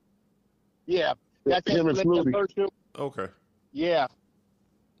play. Yeah, got a chance to play against Herschel. Okay. Yeah.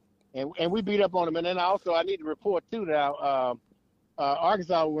 And we beat up on him. And then also I need to report, too, now,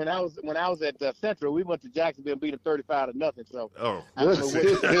 Arkansas, when I was at Central, we went to Jacksonville and beat them 35-0. So Oh, I don't know what.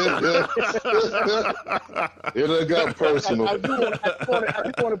 It got personal. I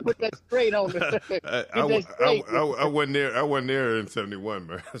just want to put that straight on the. I wasn't there. I wasn't there in '71,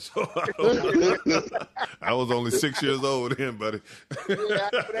 man. So I was only 6 years old then, buddy. Yeah,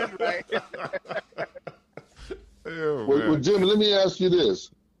 that's right. Oh, Well, Jimmy, let me ask you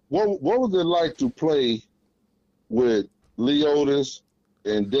this: what was it like to play with Leotis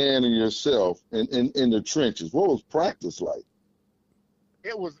and Dan and yourself in the trenches? What was practice like?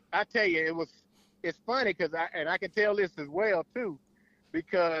 It was. I tell you, it's funny because I can tell this as well too,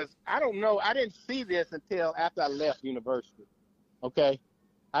 because I don't know. I didn't see this until after I left university. Okay,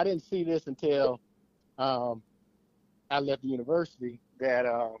 I didn't see this until I left the university that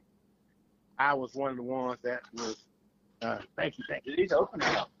I was one of the ones that was. Thank you. Do these open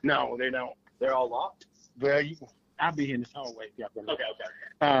now? No, they don't. They're all locked? Well, I'll be in this hallway.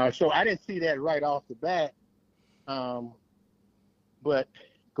 Okay. So I didn't see that right off the bat. But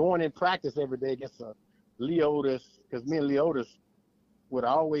going in practice every day against Leotis, because me and Leotis would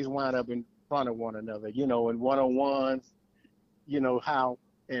always wind up in front of one another, in one-on-ones, how,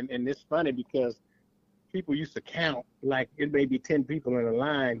 and it's funny because people used to count, like it may be 10 people in a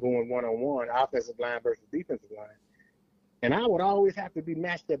line going one-on-one, offensive line versus defensive line. And I would always have to be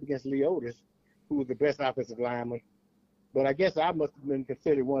matched up against Leotis, who was the best offensive lineman. But I guess I must have been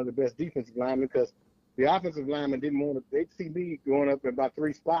considered one of the best defensive linemen because the offensive linemen didn't want to. They'd see me going up in about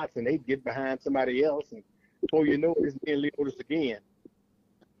 3 spots, and they'd get behind somebody else, and before you know it, it's me and Leotis again.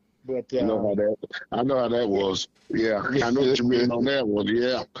 But I know how that was. Yeah, I know what you mean on that one.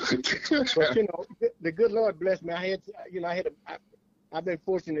 Yeah. But the good Lord blessed me. I've been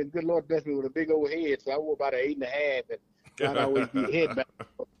fortunate. The good Lord blessed me with a big old head, so I wore about an 8.5, and I'd always be head back.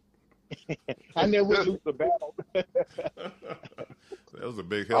 I never would lose the battle. That was a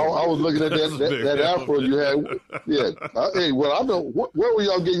big I help. was looking at that afro you had. Yeah. Hey, well, I know. Where were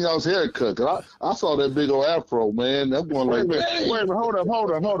y'all getting y'all's hair cut? 'Cause I saw that big old afro, man. That one Wait a like. minute. Hold up.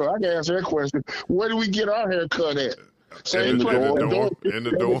 I can answer that question. Where do we get our hair cut at? In the door. In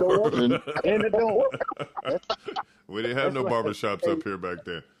the door. We didn't have no barbershops up here back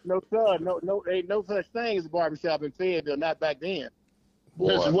then. No, sir. No, ain't no such thing as a barbershop in Fayetteville, not back then.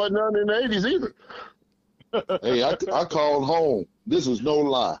 There wasn't none in the 80s either. Hey, I called home. This is no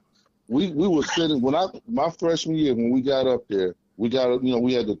lie. We were sitting my freshman year when we got up there. We had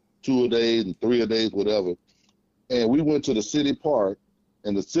the 2-a-days and 3-a-days, whatever, and we went to the city park,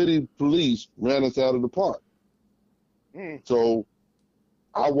 and the city police ran us out of the park. So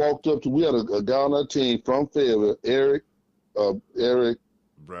I walked up to. We had a guy on our team from Fayetteville, Eric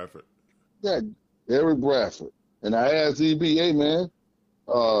Bradford. Yeah, Eric Bradford, and I asked EB, "Hey man,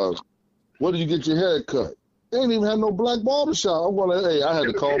 where did you get your hair cut?" They ain't even have no black barbershop. I had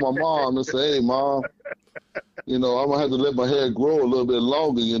to call my mom and say, "Hey, Mom, I'm gonna have to let my hair grow a little bit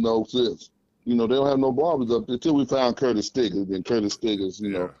longer, since they don't have no barbers up there." Until we found Curtis Stiggers, and Curtis Stiggers,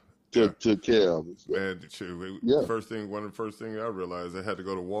 took care of us. Man, one of the first things I realized, I had to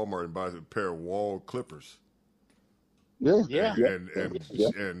go to Walmart and buy a pair of wall clippers. Yeah.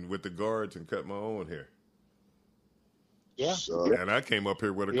 And with the guards and cut my own hair. Yeah. And I came up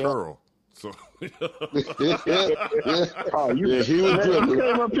here with a curl. So Oh, you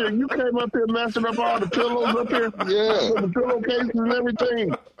came up here messing up all the pillows up here. Yeah. The pillowcases and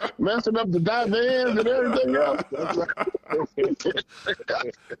everything. Messing up the divans and everything else.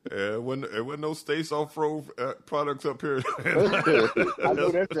 Yeah, it wasn't no Stace off-road products up here. I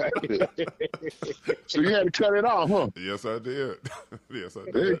know that's right. So you had to cut it off, huh? Yes, I did.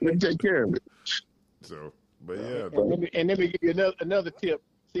 They take care of it. So, but yeah. And let me give you another tip.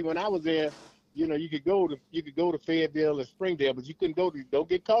 See, when I was there, you could go to Fayetteville and Springdale, but you couldn't don't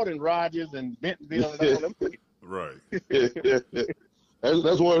get caught in Rogers and Bentonville and all them places. Right.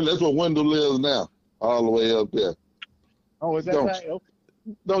 That's where Wendell lives now, all the way up there. Oh, is that right? Okay.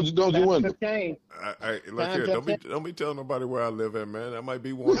 Don't you Wendell? Look here, don't be telling nobody where I live at, man. I might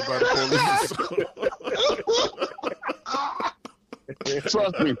be wanted by the police.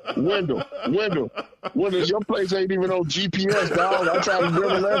 Trust me, Wendell, your place ain't even on GPS, dog. I tried to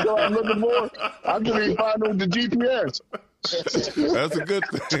remember that dog I'm looking for. I couldn't even find it with the GPS. That's a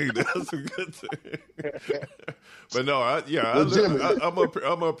good thing. But no,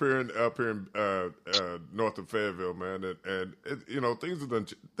 I'm up here in north of Fayetteville, man, and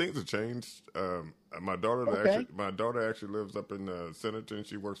things have changed. My daughter actually lives up in Centerton.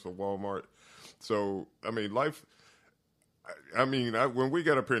 She works for Walmart. So life. When we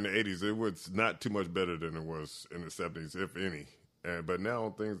got up here in the 80s, it was not too much better than it was in the 70s, if any. But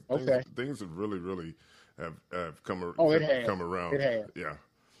now things have really, really have come Oh, it has. come around. It has. Yeah.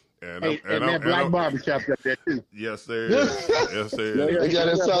 And Hey, and that black barbershop's up there too. Yes, there is. Yes, there is. They got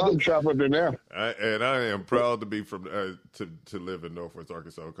inside shop up in there. I am proud to be from to live in Northwest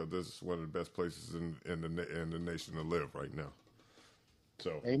Arkansas because this is one of the best places in the nation to live right now.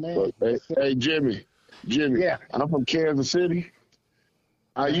 So, Amen. Hey, Jimmy. Yeah. I'm from Kansas City.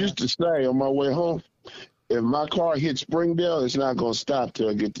 I used to say on my way home, if my car hits Springdale, it's not going to stop till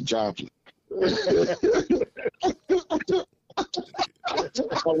I get to Joplin.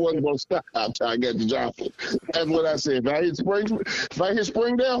 I wasn't going to stop till I get to Joplin. That's what I said. If I hit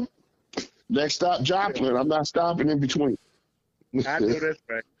Springdale, next stop Joplin. I'm not stopping in between. I know that's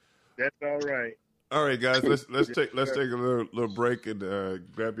right. That's all right. all right, guys, let's take a little break and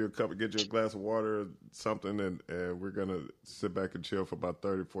grab you a cup, get you a glass of water or something, and we're gonna sit back and chill for about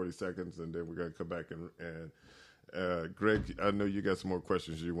 30, 40 seconds, and then we're gonna come back and Greg, I know you got some more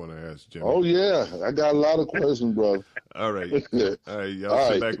questions you want to ask Jimmy. Oh yeah, I got a lot of questions, brother. All right, all right, y'all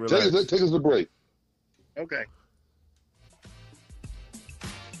All sit right, back, relax. take us a break. Okay.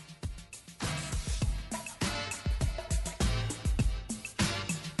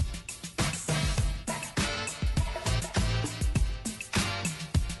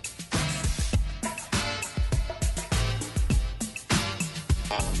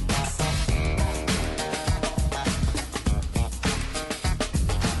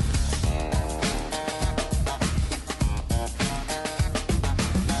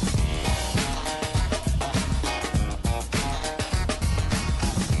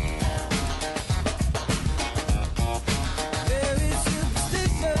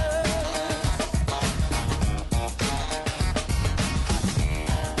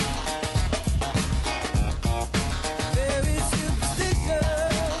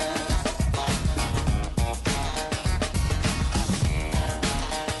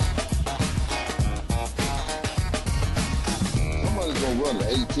 Somebody's gonna run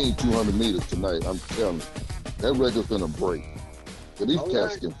an 200 meters tonight. I'm telling you, that record's gonna break. But these All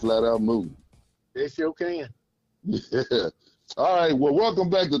cats right. can flat out move. They sure can. Yeah. All right. Well, welcome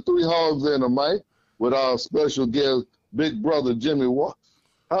back to Three Hogs and a Mic with our special guest, Big Brother Jimmy Walk.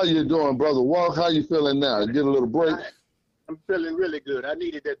 How you doing, Brother Walk? How you feeling now? You get a little break? I'm feeling really good. I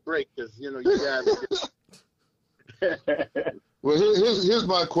needed that break because you guys. Well, here's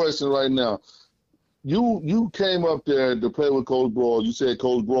my question right now. You came up there to play with Coach Brawls. You said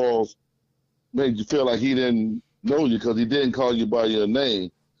Coach Brawls made you feel like he didn't know you because he didn't call you by your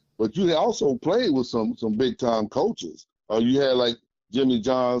name. But you also played with some big time coaches. You had like Jimmy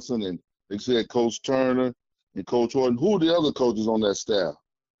Johnson and they said Coach Turner and Coach Horton. Who are the other coaches on that staff?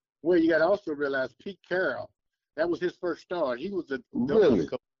 Well, you got to also realize Pete Carroll. That was his first start. He was the Really? dorm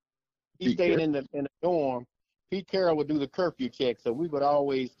coach. He Pete stayed Carroll. in the dorm. Pete Carroll would do the curfew check, so we would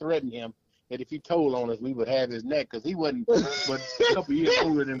always threaten him that if he told on us, we would have his neck because he wasn't but a couple years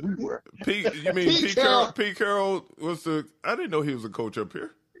older than we were. You mean Pete Carroll? Pete Carroll was the. I didn't know he was a coach up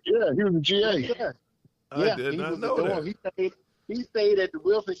here. Yeah, he was a GA. Yeah, I did he not was know the dorm. that. He stayed at the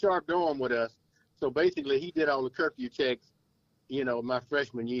Wilson Sharp dorm with us. So basically, he did all the curfew checks, my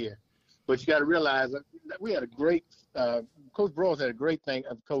freshman year. But you got to realize that we had a great Coach Brawls had a great thing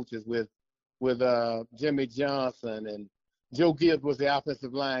of coaches with Jimmy Johnson, and Joe Gibbs was the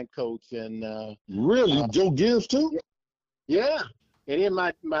offensive line coach, and Really? Joe Gibbs too? yeah. And in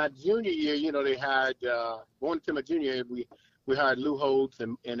my junior year, they hired going into my junior year, we hired Lou Holtz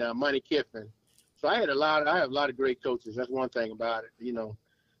and Monty Kiffin. So I have a lot of great coaches. That's one thing about it.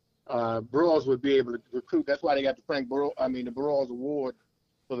 Brawls would be able to recruit. That's why they got the the Brawls Award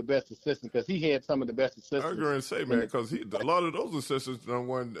for the best assistant, because he had some of the best assistants. I was going to say, man, because a lot of those assistants done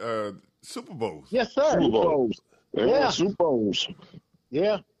won Super Bowls. Yes, sir. Super Bowls. They won Super Bowls.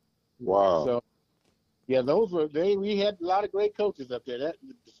 Yeah. Wow. So, yeah, we had a lot of great coaches up there. That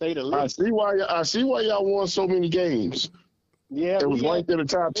to say the I least. see why y'all won so many games. Yeah, It was ranked in the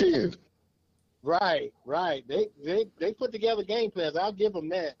top 10. Right. They put together game plans. I'll give them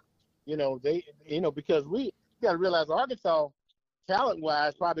that. Because we got to realize Arkansas,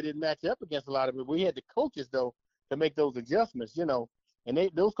 talent-wise, probably didn't match up against a lot of it. We had the coaches though to make those adjustments. And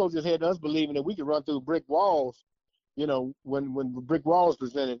those coaches had us believing that we could run through brick walls. When the brick walls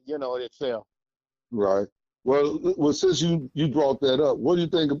presented, itself. Right. Well, since you brought that up, what do you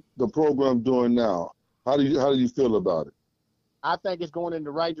think the program's doing now? How do you feel about it? I think it's going in the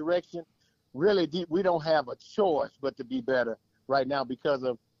right direction. Really, we don't have a choice but to be better right now because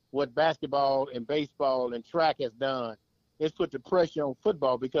of what basketball and baseball and track has done. It's put the pressure on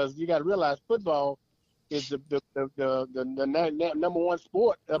football because you got to realize football is the number one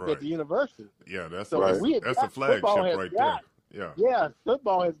sport up Right. at the university. Yeah, that's So right. we That's the flagship football has right got, Yeah. Yeah,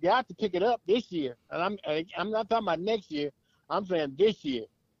 football has got to pick it up this year, and I'm not talking about next year. I'm saying this year,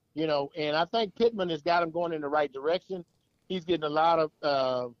 And I think Pittman has got him going in the right direction. He's getting a lot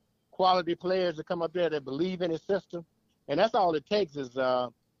of quality players to come up there that believe in his system, and that's all it takes is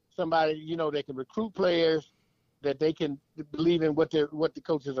somebody they can recruit players that they can believe in what the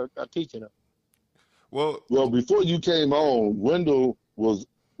coaches are teaching them. Well, before you came on, Wendell was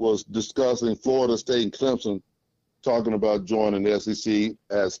discussing Florida State and Clemson, talking about joining the SEC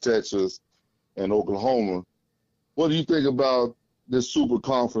as Texas and Oklahoma. What do you think about this super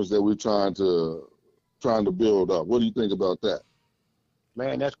conference that we're trying to build up? What do you think about that?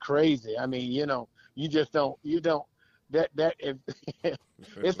 Man, that's crazy. I mean, you just don't that if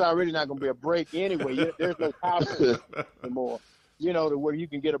it's already not going to be a break anyway. There's no conference anymore. To where you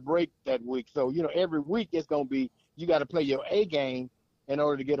can get a break that week. So, every week it's going to be, you got to play your A game in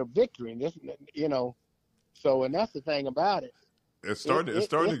order to get a victory. And this, so, and that's the thing about it. It's starting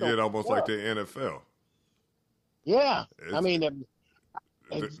to get almost like the NFL. Yeah. I mean,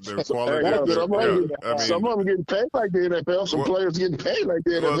 the quality. Some of them getting paid like the NFL. Some players getting paid like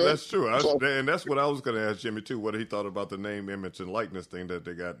the NFL. Well, that's true. And that's what I was going to ask Jimmy too. What he thought about the name, image, and likeness thing that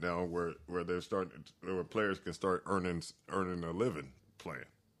they got now, where they're starting, where players can start earning a living playing.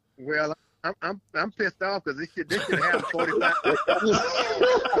 Well, I'm pissed off because this should have 45.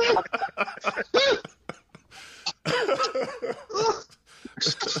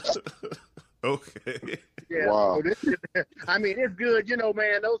 Okay. Yeah. Wow. So I mean, it's good,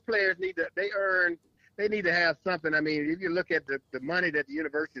 man. Those players need to have something. I mean, if you look at the money that the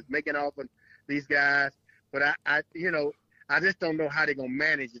university is making off of these guys, but I just don't know how they're gonna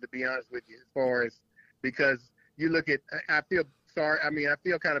manage it, to be honest with you, as far as, because you look at, I feel sorry. I mean, I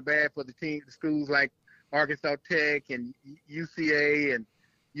feel kind of bad for the schools like Arkansas Tech and UCA and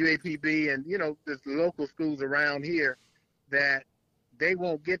UAPB and there's local schools around here that they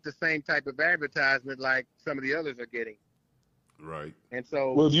won't get the same type of advertisement like some of the others are getting. Right. And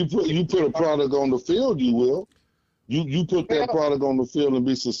so, well, if you put a product on the field, you will. You put that product on the field and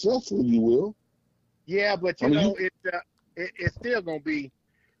be successful, you will. Yeah, but it's still gonna be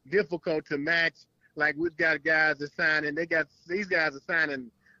difficult to match. Like, we've got guys that signing. These guys are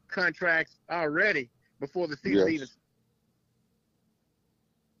signing contracts already before the season even.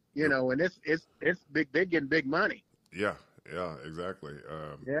 And it's big. They're getting big money. Yeah, exactly.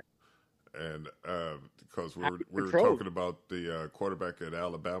 And because we were Control. talking about the quarterback at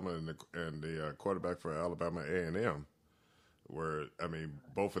Alabama and the quarterback for Alabama A&M, where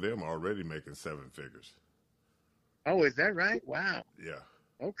both of them are already making 7 figures. Oh, is that right? Wow. Yeah.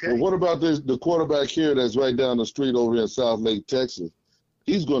 Okay. Well, what about the quarterback here that's right down the street over in South Lake, Texas?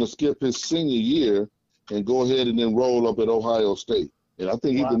 He's going to skip his senior year and go ahead and then roll up at Ohio State. And I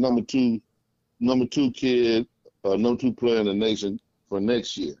think he's the number two kid, number 2 player in the nation for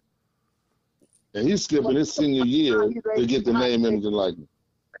next year. And he's skipping his senior year to get the name, image, and likeness.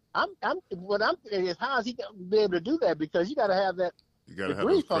 What I'm saying is, how is he going to be able to do that? Because you got to have that. You got to have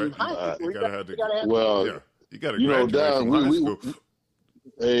degree those from high school. You got to have the. Well, Yeah, you got to graduate from high school.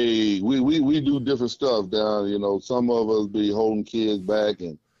 We do different stuff down. Some of us be holding kids back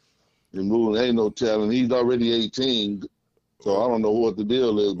and moving. Ain't no telling. He's already 18. So I don't know what the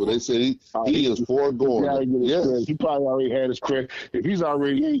deal is, but they say he is foregoing. Yes. He probably already had his credit. If he's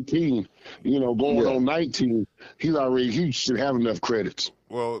already 18, going on 19, he should have enough credits.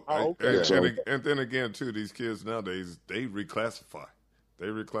 Well, okay. and then again, too, these kids nowadays, they reclassify. They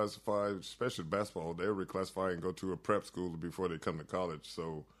reclassify, especially basketball. They reclassify and go to a prep school before they come to college.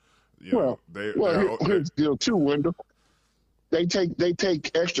 So, here's the deal too, Wendell. They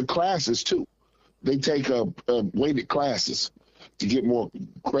take extra classes too. They take weighted classes to get more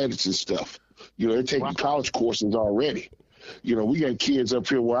credits and stuff. They're taking college courses already. We got kids up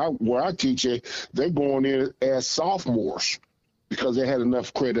here where I teach at, they're going in as sophomores because they had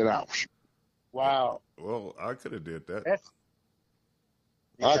enough credit hours. Wow. Well, I could have did that.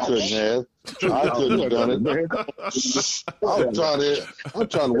 I couldn't have done it. I'm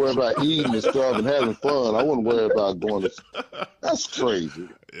trying to worry about eating and stuff and having fun. I wouldn't worry about going to. That's crazy.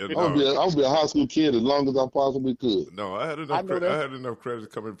 I'll be a high school kid as long as I possibly could. No, I had enough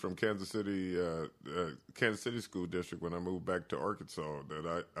credits coming from Kansas City School District when I moved back to Arkansas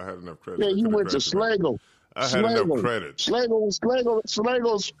that I had enough credits. Yeah, you went to Slago. I had enough credits. Slago's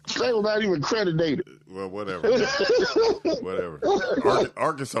not even credited. Well, whatever.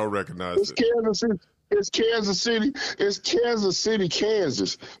 Arkansas recognized it. It's Kansas City,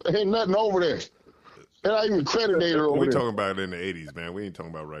 Kansas. There ain't nothing over there. They're not even credited over there. We're talking about it in the 80s, man. We ain't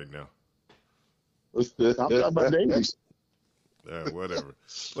talking about right now. I'm talking about the 80s. Whatever.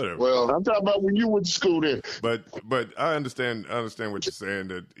 Well, I'm talking about when you went to school there. But I understand what you're saying,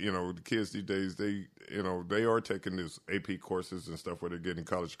 that the kids these days, they are taking these AP courses and stuff where they're getting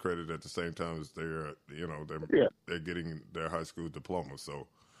college credit at the same time as they're getting their high school diploma. So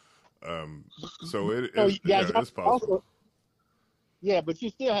it's possible. Also, yeah, but you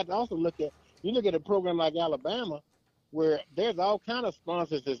still have to also look at a program like Alabama, where there's all kind of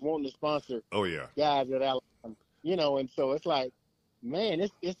sponsors that's wanting to sponsor. Oh yeah, guys at Alabama, and so it's like, man,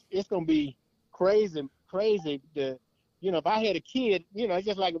 it's gonna be crazy to, if I had a kid, it's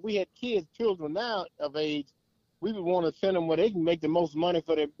just like if we had children now of age, we would want to send them where they can make the most money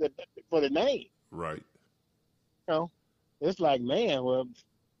for the name. Right. It's like, man, well,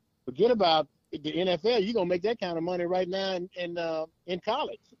 forget about the NFL. You're gonna make that kind of money right now in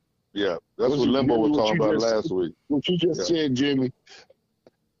college. yeah, that's what Limbo was talking about last week. What you just said, Jimmy.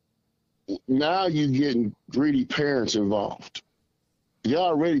 Now you're getting greedy parents involved. You're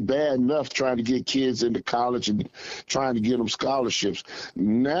already bad enough trying to get kids into college and trying to get them scholarships.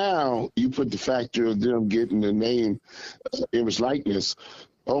 Now you put the factor of them getting the name, image, likeness.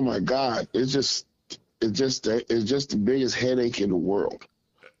 Oh my God, it's just the biggest headache in the world.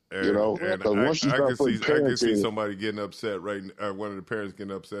 And once you start I can see in, somebody getting upset, right? One of the parents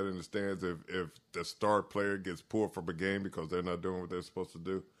getting upset in the stands if the star player gets pulled from a game because they're not doing what they're supposed to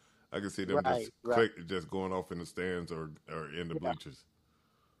do. I can see them just going off in the stands or in the bleachers.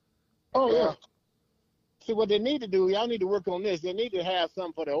 Oh yeah. See, what they need to do, y'all need to work on this. They need to have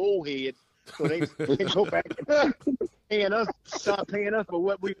something for the old heads, so they can go back and start paying us for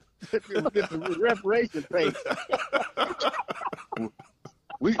what we get the reparation pay.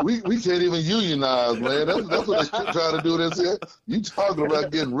 We can't even unionize, man. That's what they're trying to do this here. You talking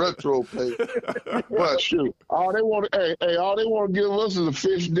about getting retro pay. But shoot, all they want to give us is a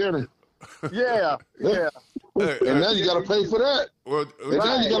fish dinner. Yeah. And now you got to pay for that. Well,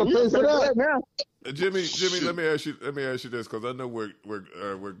 now you got to pay for that. Now. Jimmy, let me ask you this, because I know we're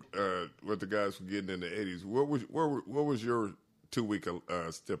what the guys were getting in the '80s. What was your 2-week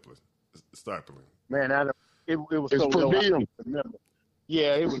stipend? Man, it was it's so per low. diem.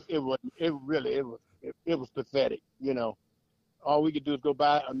 Yeah, it was pathetic. All we could do is go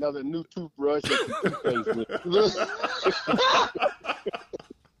buy another new toothbrush and toothpaste with.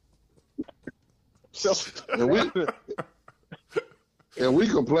 And we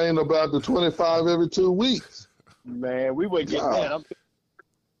complain about the 25 every 2 weeks. Man, we weren't getting that.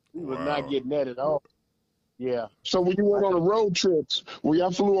 We was not getting that at all. Yeah. So when you went on the road trips, when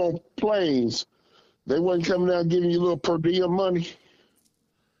y'all flew on planes, they wasn't coming out giving you a little per diem money?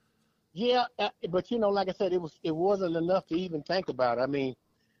 Yeah, but like I said, it wasn't enough to even think about. I mean,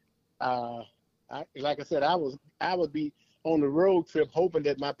 like I said, I would be on the road trip hoping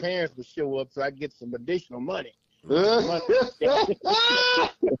that my parents would show up so I could get some additional money.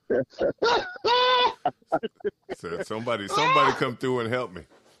 Said somebody come through and help me.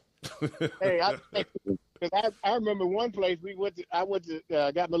 Hey, I remember one place I went to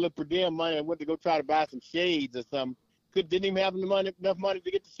got my little per diem money and went to go try to buy some shades or something. Didn't even have enough money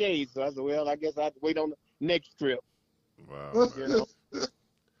to get the shades. So I said, well, I guess I have to wait on the next trip. Wow.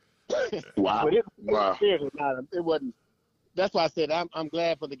 Wow. But seriously, it wasn't. That's why I said I'm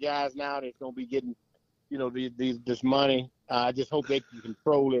glad for the guys now that's going to be getting, this money. I just hope they can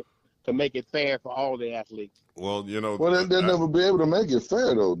control it to make it fair for all the athletes. Well, Well, they'll never be able to make it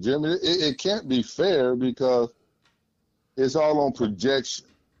fair, though, Jimmy. It can't be fair because it's all on projection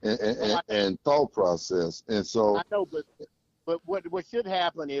and thought process. And so I know, but what should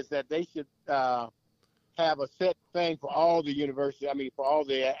happen is that they should have a set thing for all the universities. I mean, for all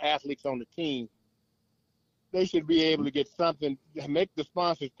the athletes on the team. They should be able to get something, make the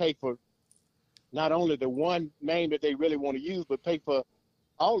sponsors pay for not only the one name that they really want to use, but pay for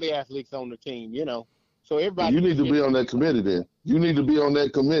all the athletes on the team, So everybody. You need to be on that committee then. You need to be on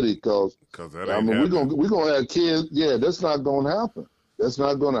that committee because that ain't we're gonna have kids. Yeah, that's not gonna happen. That's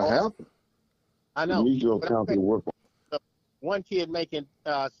not gonna happen. I know. You need your account to work on. One kid making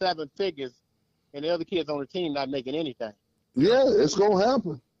 7 figures, and the other kids on the team not making anything. Yeah, it's gonna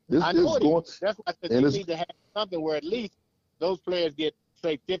happen. I know that's why I said you need to have something where at least those players get,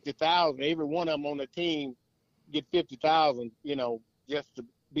 say, 50,000. Every one of them on the team get 50,000. Just to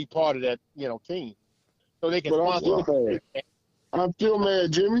be part of that, team, so they can sponsor. I'm still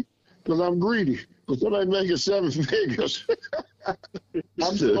mad, Jimmy, because I'm greedy. Because somebody making 7 figures,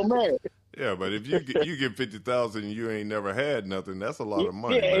 I'm still mad. Yeah, but if you get 50,000 and you ain't never had nothing, that's a lot of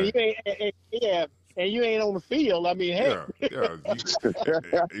money. Yeah, and you ain't on the field, I mean, hey. Yeah.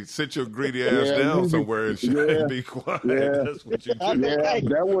 You sit your greedy ass Yeah, down somewhere and, yeah, and be quiet. yeah, That's what you I do. know, yeah. hey,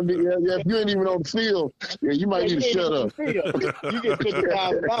 That one, yeah. If you ain't even on the field, yeah, you might yeah, need you to ain't shut even on up. the field. You get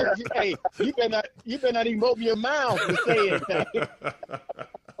 $50,000. Hey, you better not even open your mouth to say anything.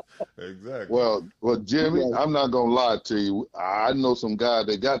 Exactly. Well, Jimmy, Yeah. I'm not gonna lie to you. I know some guy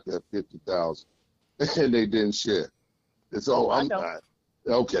that got that 50,000, and they didn't share. And so I know.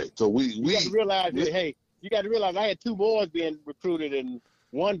 okay. So You got to realize that, hey, you got to realize I had two boys being recruited, and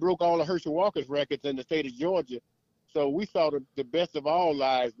one broke all of Herschel Walker's records in the state of Georgia. So we saw the best of all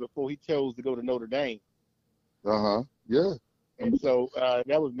lives before he chose to go to Notre Dame. Yeah. And so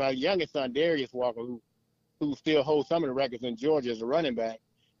that was my youngest son, Darius Walker, who still holds some of the records in Georgia as a running back.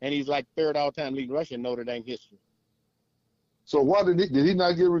 And he's like third all-time leading rusher in Notre Dame history. So why did he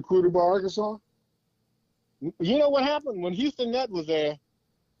not get recruited by Arkansas? You know what happened? When Houston Nutt was there,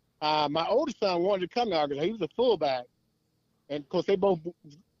 my oldest son wanted to come to Arkansas. He was a fullback. And, of course, they both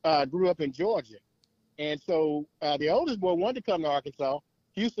grew up in Georgia. And so the oldest boy wanted to come to Arkansas.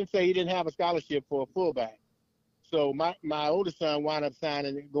 Houston said he didn't have a scholarship for a fullback. So my oldest son wound up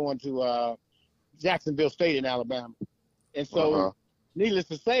signing and going to Jacksonville State in Alabama. And so, needless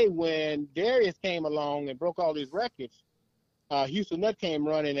to say, when Darius came along and broke all these records, Houston Nutt came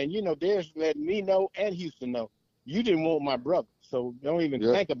running. And, you know, Darius let me know and Houston know, you didn't want my brother. So don't even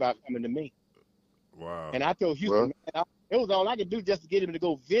think about coming to me. Wow. And I told Houston, man, it was all I could do just to get him to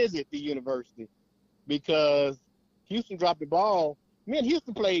go visit the university, because Houston dropped the ball. Me and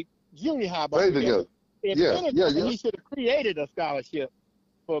Houston played junior high ball together. Yeah. He should have created a scholarship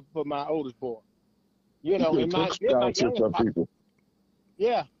for my oldest boy. You know, in my youngest people.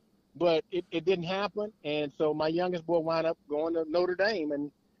 Yeah, but it didn't happen, and so my youngest boy wound up going to Notre Dame,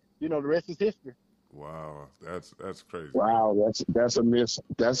 and you know the rest is history. Wow, that's crazy. Wow, that's a miss.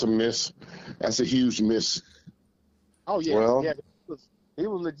 That's a miss. That's a huge miss. Oh yeah, he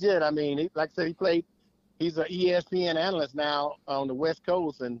was legit. I mean, like I said, he's an ESPN analyst now on the West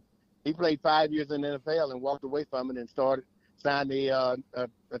Coast, and he played 5 years in the NFL and walked away from it and signed a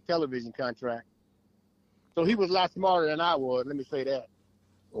television contract. So he was a lot smarter than I was. Let me say that.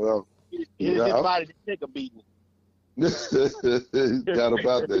 Well, his body didn't take a beating. Got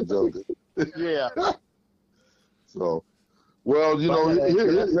about that, Joker. Yeah. So, well, you know,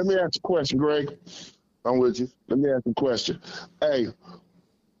 let me ask a question, Greg. I'm with you. Let me ask a question. Hey,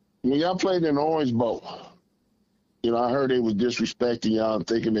 when y'all played in the Orange Bowl, you know, I heard they was disrespecting y'all and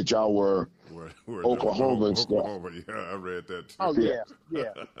thinking that y'all were Oklahoma and stuff. Yeah, I read that too. Oh, yeah.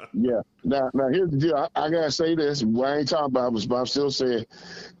 Yeah. Now here's the deal. I got to say this. I ain't talking about it, but I'm still saying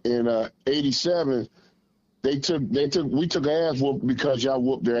in 87, we took ass whoop because y'all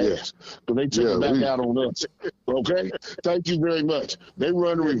whooped their ass. So they took it back out on us. Okay? Thank you very much. They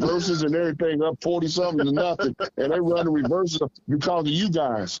run the reverses and everything up 40-something to nothing, and they run the reverses because of you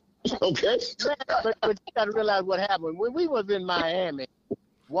guys. Okay? But you got to realize what happened. When we was in Miami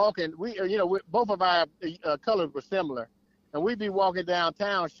walking, both of our colors were similar, and we'd be walking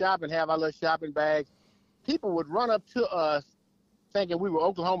downtown shopping, have our little shopping bags. People would run up to us thinking we were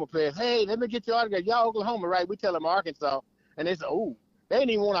Oklahoma players. Hey, let me get your autograph. Y'all Oklahoma, right? We tell them Arkansas, and they say, "Oh, they didn't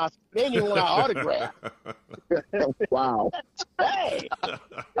even want our autograph." Wow. Hey,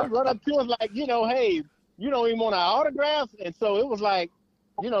 they run up to us like, hey, you don't even want our autographs, and so it was like,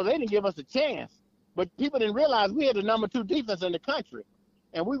 they didn't give us a chance. But people didn't realize we had the number 2 defense in the country,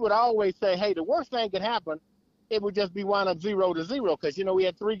 and we would always say, "Hey, the worst thing could happen, it would just be wound up 0-0," because we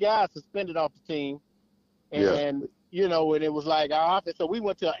had 3 guys suspended off the team, and and it was like our offense. So we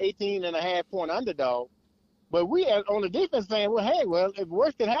went to an 18.5-point underdog. But we on the defense saying, if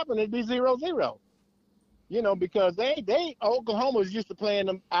worse could happen, it'd be 0-0. Because Oklahoma was used to playing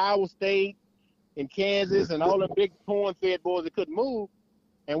them Iowa State and Kansas and all the big corn-fed boys that couldn't move.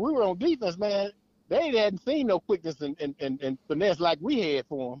 And we were on defense, man. They hadn't seen no quickness and finesse like we had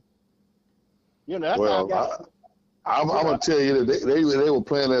for them. That's how I got. I'm gonna tell you that they were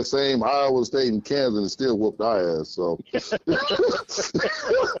playing that same Iowa State and Kansas and still whooped our ass. So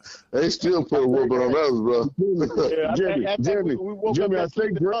they still put a whooping on us, bro. Jimmy, I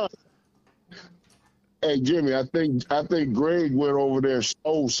think. Hey, Jimmy, I think Greg went over there and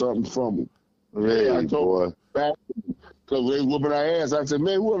stole something from him. Yeah, I told him back because they whooping our ass. I said,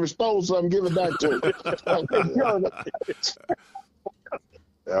 man, whoever stole something, give it back to him.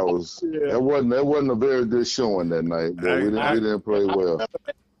 That wasn't a very good showing that night, but we didn't play well.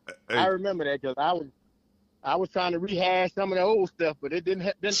 I remember that because I was trying to rehash some of the old stuff, but it didn't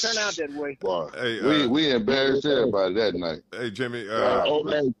turn out that way. Boy, Hey, we embarrassed everybody that night. hey, Jimmy.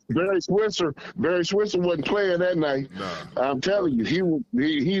 Hey, Barry Switzer wasn't playing that night. Nah. I'm telling you,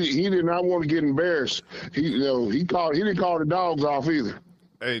 he did not want to get embarrassed. He didn't call the dogs off either.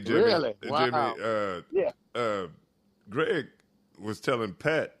 Hey, Jimmy. Really? Wow. Jimmy. Yeah. Greg was telling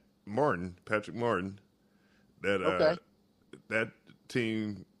Patrick Martin, that that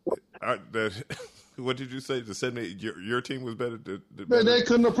team that. What did you say? The 78. Your team was better. Man, they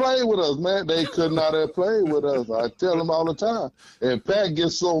couldn't have played with us, man. They could not have played with us. I tell them all the time. And Pat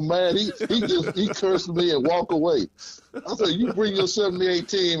gets so mad, he curses me and walk away. I say, you bring your 78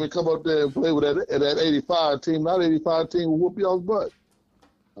 team and come up there and play with that 85 team. That 85 team will whoop y'all's butt.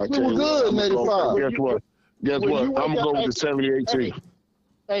 We were good in 85. Guess what? I'm going to go with the 78 team.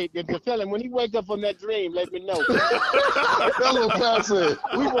 Hey, tell him when he wake up from that dream, let me know. That's what Pat said.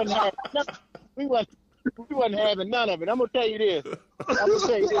 We wasn't having none of it. I'm gonna tell you this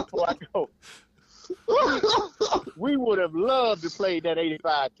before I go. We would have loved to play that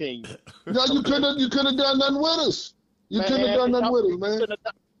 85 team. No, you couldn't have done nothing with us. You couldn't have done nothing with us, man.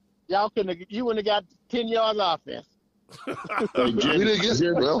 You wouldn't have got 10 yards offense. Hey, Jimmy, we didn't get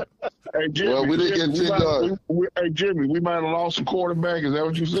we didn't get 10 yards. Hey, Jimmy, we might have lost a quarterback. Is that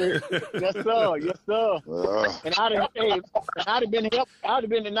what you said? Yes, sir. And I'd have been helped. I'd have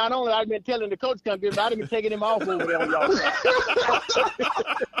been not only I'd have been telling the coach come get, but I'd have been taking him off over there on y'all.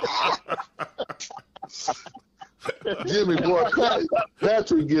 Jimmy, boy,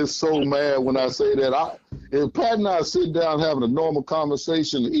 Patrick gets so mad when I say that. If Pat and I sit down having a normal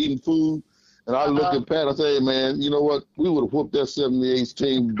conversation, eating food, and I look at Pat, I say, hey, man, you know what? We would have whooped that 78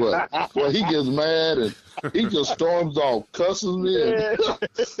 team, but well, he gets mad and he just storms off, cusses me.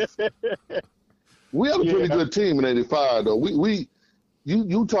 We had a pretty good team in 85, though.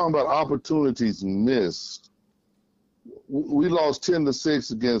 You talking about opportunities missed. We lost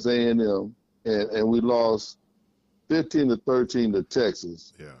 10-6 against A&M, and we lost 15-13 to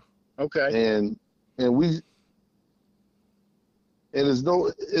Texas. Yeah. Okay. And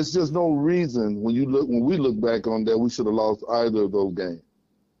it's just no reason when we look back on that we should have lost either of those games.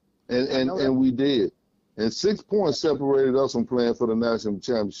 And we did. And 6 points separated us from playing for the national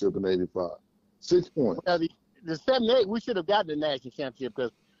championship in 85. 6 points. Now the 78, we should have gotten the national championship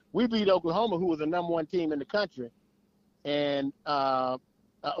because we beat Oklahoma, who was the number one team in the country. And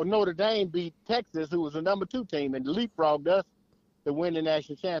Notre Dame beat Texas, who was the number 2 team, and leapfrogged us to win the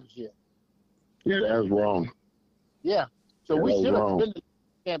national championship. Yeah, that's wrong. Yeah. So we should have wrong. been the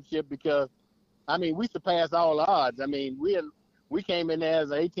championship because, I mean, we surpassed all the odds. I mean, we came in there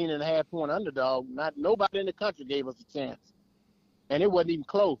as an 18.5-point underdog. Nobody in the country gave us a chance. And it wasn't even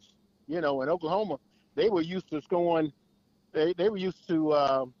close. You know, in Oklahoma, they were used to scoring. They were used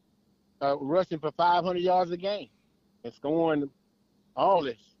to rushing for 500 yards a game and scoring all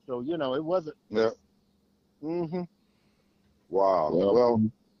this. So, you know, it wasn't. Yeah. Mm-hmm. Wow.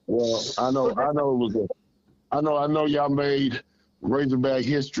 Well, I know it was I know y'all made Razorback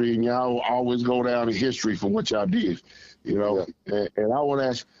history, and y'all always go down in history for what y'all did, you know. Yeah. And I want to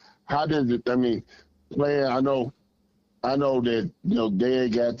ask, how does it? I mean, playing. I know that Dan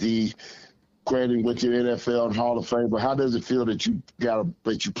got the credit with your NFL and Hall of Fame, but how does it feel that you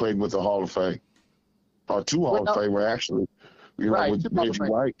played with the Hall of Fame or 2 Hall of Famer actually? You know, with Reggie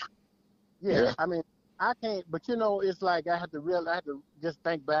White. Yeah, I mean, I can't. But it's like I have to just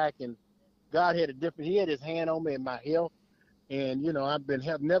think back and. God had he had his hand on me in my health. And,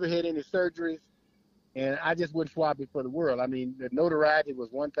 I've never had any surgeries. And I just wouldn't swap it for the world. I mean, the notoriety was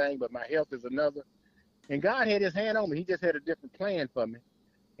one thing, but my health is another. And God had his hand on me. He just had a different plan for me.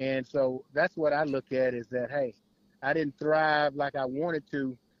 And so that's what I look at is that, hey, I didn't thrive like I wanted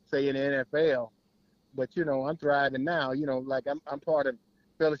to, say, in the NFL. But, I'm thriving now. Like I'm part of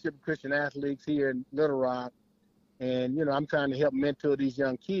Fellowship of Christian Athletes here in Little Rock. And, I'm trying to help mentor these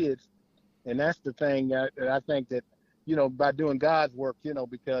young kids. And that's the thing that I think that, by doing God's work,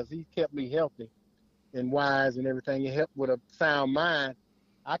 because he kept me healthy and wise and everything. He helped with a sound mind.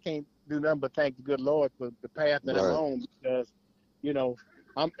 I can't do nothing but thank the good Lord for the path that I'm on because,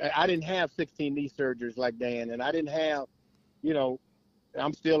 I didn't have 16 knee surgeries like Dan, and I didn't have,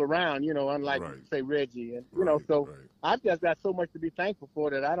 I'm still around, unlike, say, Reggie. And, I've just got so much to be thankful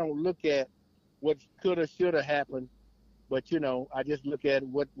for that I don't look at what could have, should have happened. But, I just look at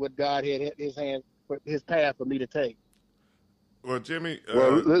what God had his path for me to take. Well, Jimmy,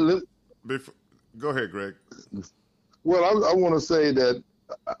 go ahead, Greg. Well, I want to say that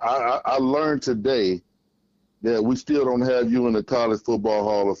I learned today that we still don't have you in the College Football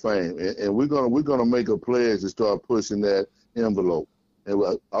Hall of Fame. And we're gonna make a pledge to start pushing that envelope. And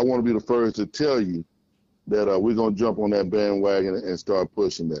I want to be the first to tell you that we're gonna jump on that bandwagon and start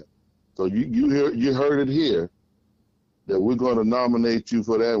pushing that. So you heard it here that we're gonna nominate you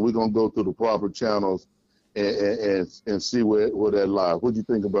for that. We're gonna go through the proper channels and see where that lies. What do you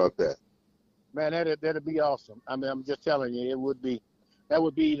think about that? Man, that'd be awesome. I mean, I'm just telling you, that would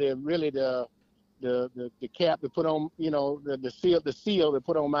be the cap to put on, the seal to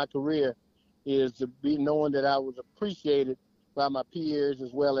put on my career, is to be knowing that I was appreciated by my peers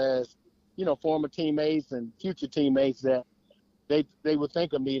as well as, former teammates and future teammates, that they would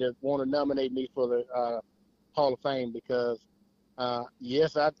think of me to want to nominate me for the Hall of Fame, because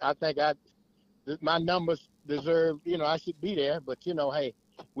yes, I think my numbers deserve, I should be there, but hey,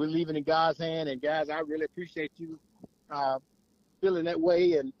 we're leaving in God's hand, and guys, I really appreciate you feeling that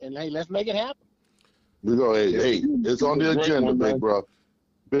way, and hey, let's make it happen. We go, hey, it's on the agenda, big bro.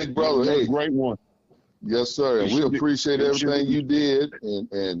 Big brother, hey, great one. Yes, sir. And we appreciate everything you did,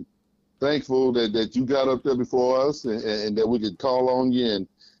 and thankful that you got up there before us, and that we could call on you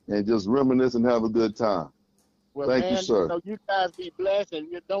and just reminisce and have a good time. Well, Thank man, you, sir. You guys be blessed,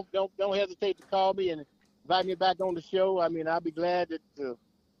 and don't hesitate to call me and invite me back on the show. I mean, I'll be glad to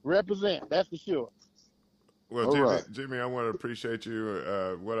represent. That's for sure. Well, Jimmy, I want to appreciate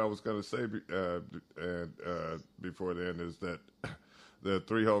you. What I was going to say before the end is that the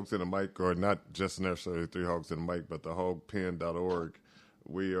Three Hogs and a Mic, or not just necessarily Three Hogs and a Mic, but the hogpen.org,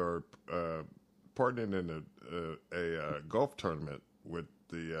 we are partnering in a golf tournament with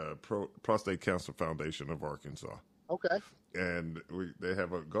the Prostate Cancer Foundation of Arkansas. Okay. And they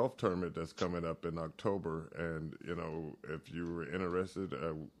have a golf tournament that's coming up in October, and if you were interested,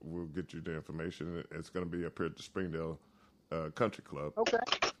 we'll get you the information. It's going to be up here at the Springdale Country Club. Okay.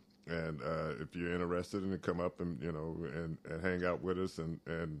 And if you're interested in it, come up and and hang out with us and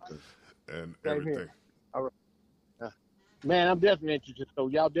everything. Here. All right. Man, I'm definitely interested. So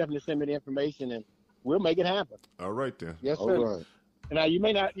y'all definitely send me the information, and we'll make it happen. All right then. Yes, sir. All right. Now you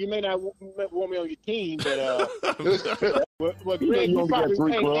may not want me on your team, but well, Greg, you probably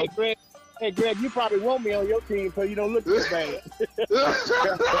Greg, you probably want me on your team so you don't look too bad.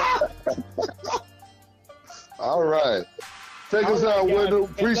 All right. Take us out, Wendell.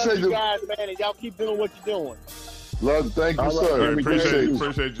 Appreciate you guys, man, and y'all keep doing what you're doing. Love, thank you, sir. All right,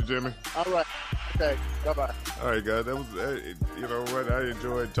 appreciate you, Jimmy. All right. Okay. Bye-bye. All right, guys. That was, what I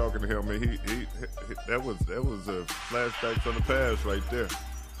enjoyed talking to him. I mean, he that was a flashback from the past right there.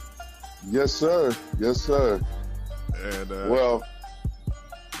 Yes, sir. Yes, sir. And well,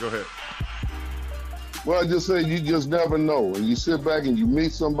 go ahead. Well, I just say you just never know. And you sit back and you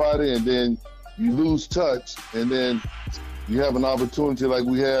meet somebody, and then you lose touch, and then you have an opportunity like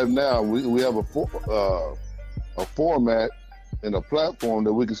we have now. We have a format and a platform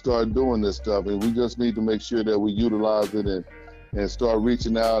that we can start doing this stuff, and we just need to make sure that we utilize it and start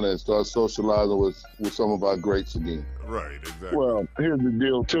reaching out and start socializing with some of our greats again. Right, exactly. Well, here's the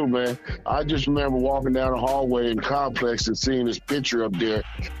deal too, man. I just remember walking down the hallway in the complex and seeing this picture up there,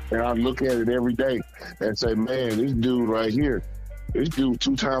 and I look at it every day and say, man, this dude right here, this dude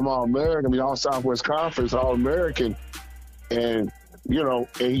two-time All-American, All Southwest Conference All-American, and and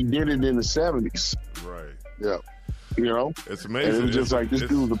he did it in the 70s. Right. Yeah. It's amazing. And it's just like, this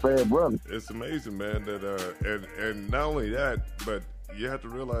dude's a bad brother. It's amazing, man, that and not only that, but you have to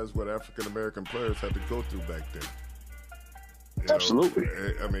realize what African American players had to go through back then. Absolutely.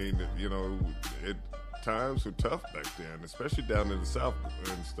 I mean, times were tough back then, especially down in the South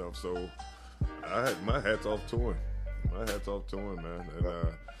and stuff. So I had my hats off to him. Man. And,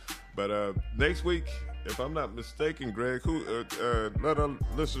 but next week, if I'm not mistaken, Greg, who let our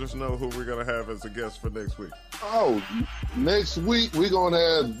listeners know who we're gonna have as a guest for next week. Oh, next week we're gonna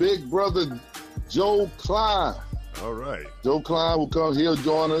have Big Brother Joe Klein. All right. Joe Klein will come. He'll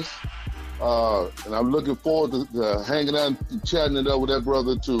join us, and I'm looking forward to hanging out and chatting it up with that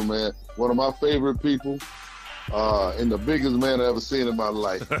brother too, man. One of my favorite people. And the biggest man I ever seen in my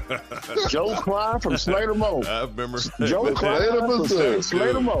life. Joe Klein from Slater Mo. I remember Joe Klein from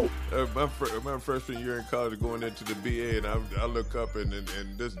Slater Mo. My freshman year in college, going into the BA, and I look up and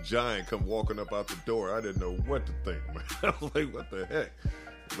this giant come walking up out the door. I didn't know what to think, man. I was like, what the heck?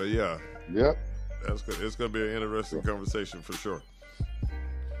 But yeah. Yep. That's good. It's going to be an interesting conversation for sure.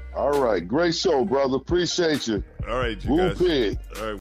 All right. Great show, brother. Appreciate you. All right, you Woo guys. pig. All right.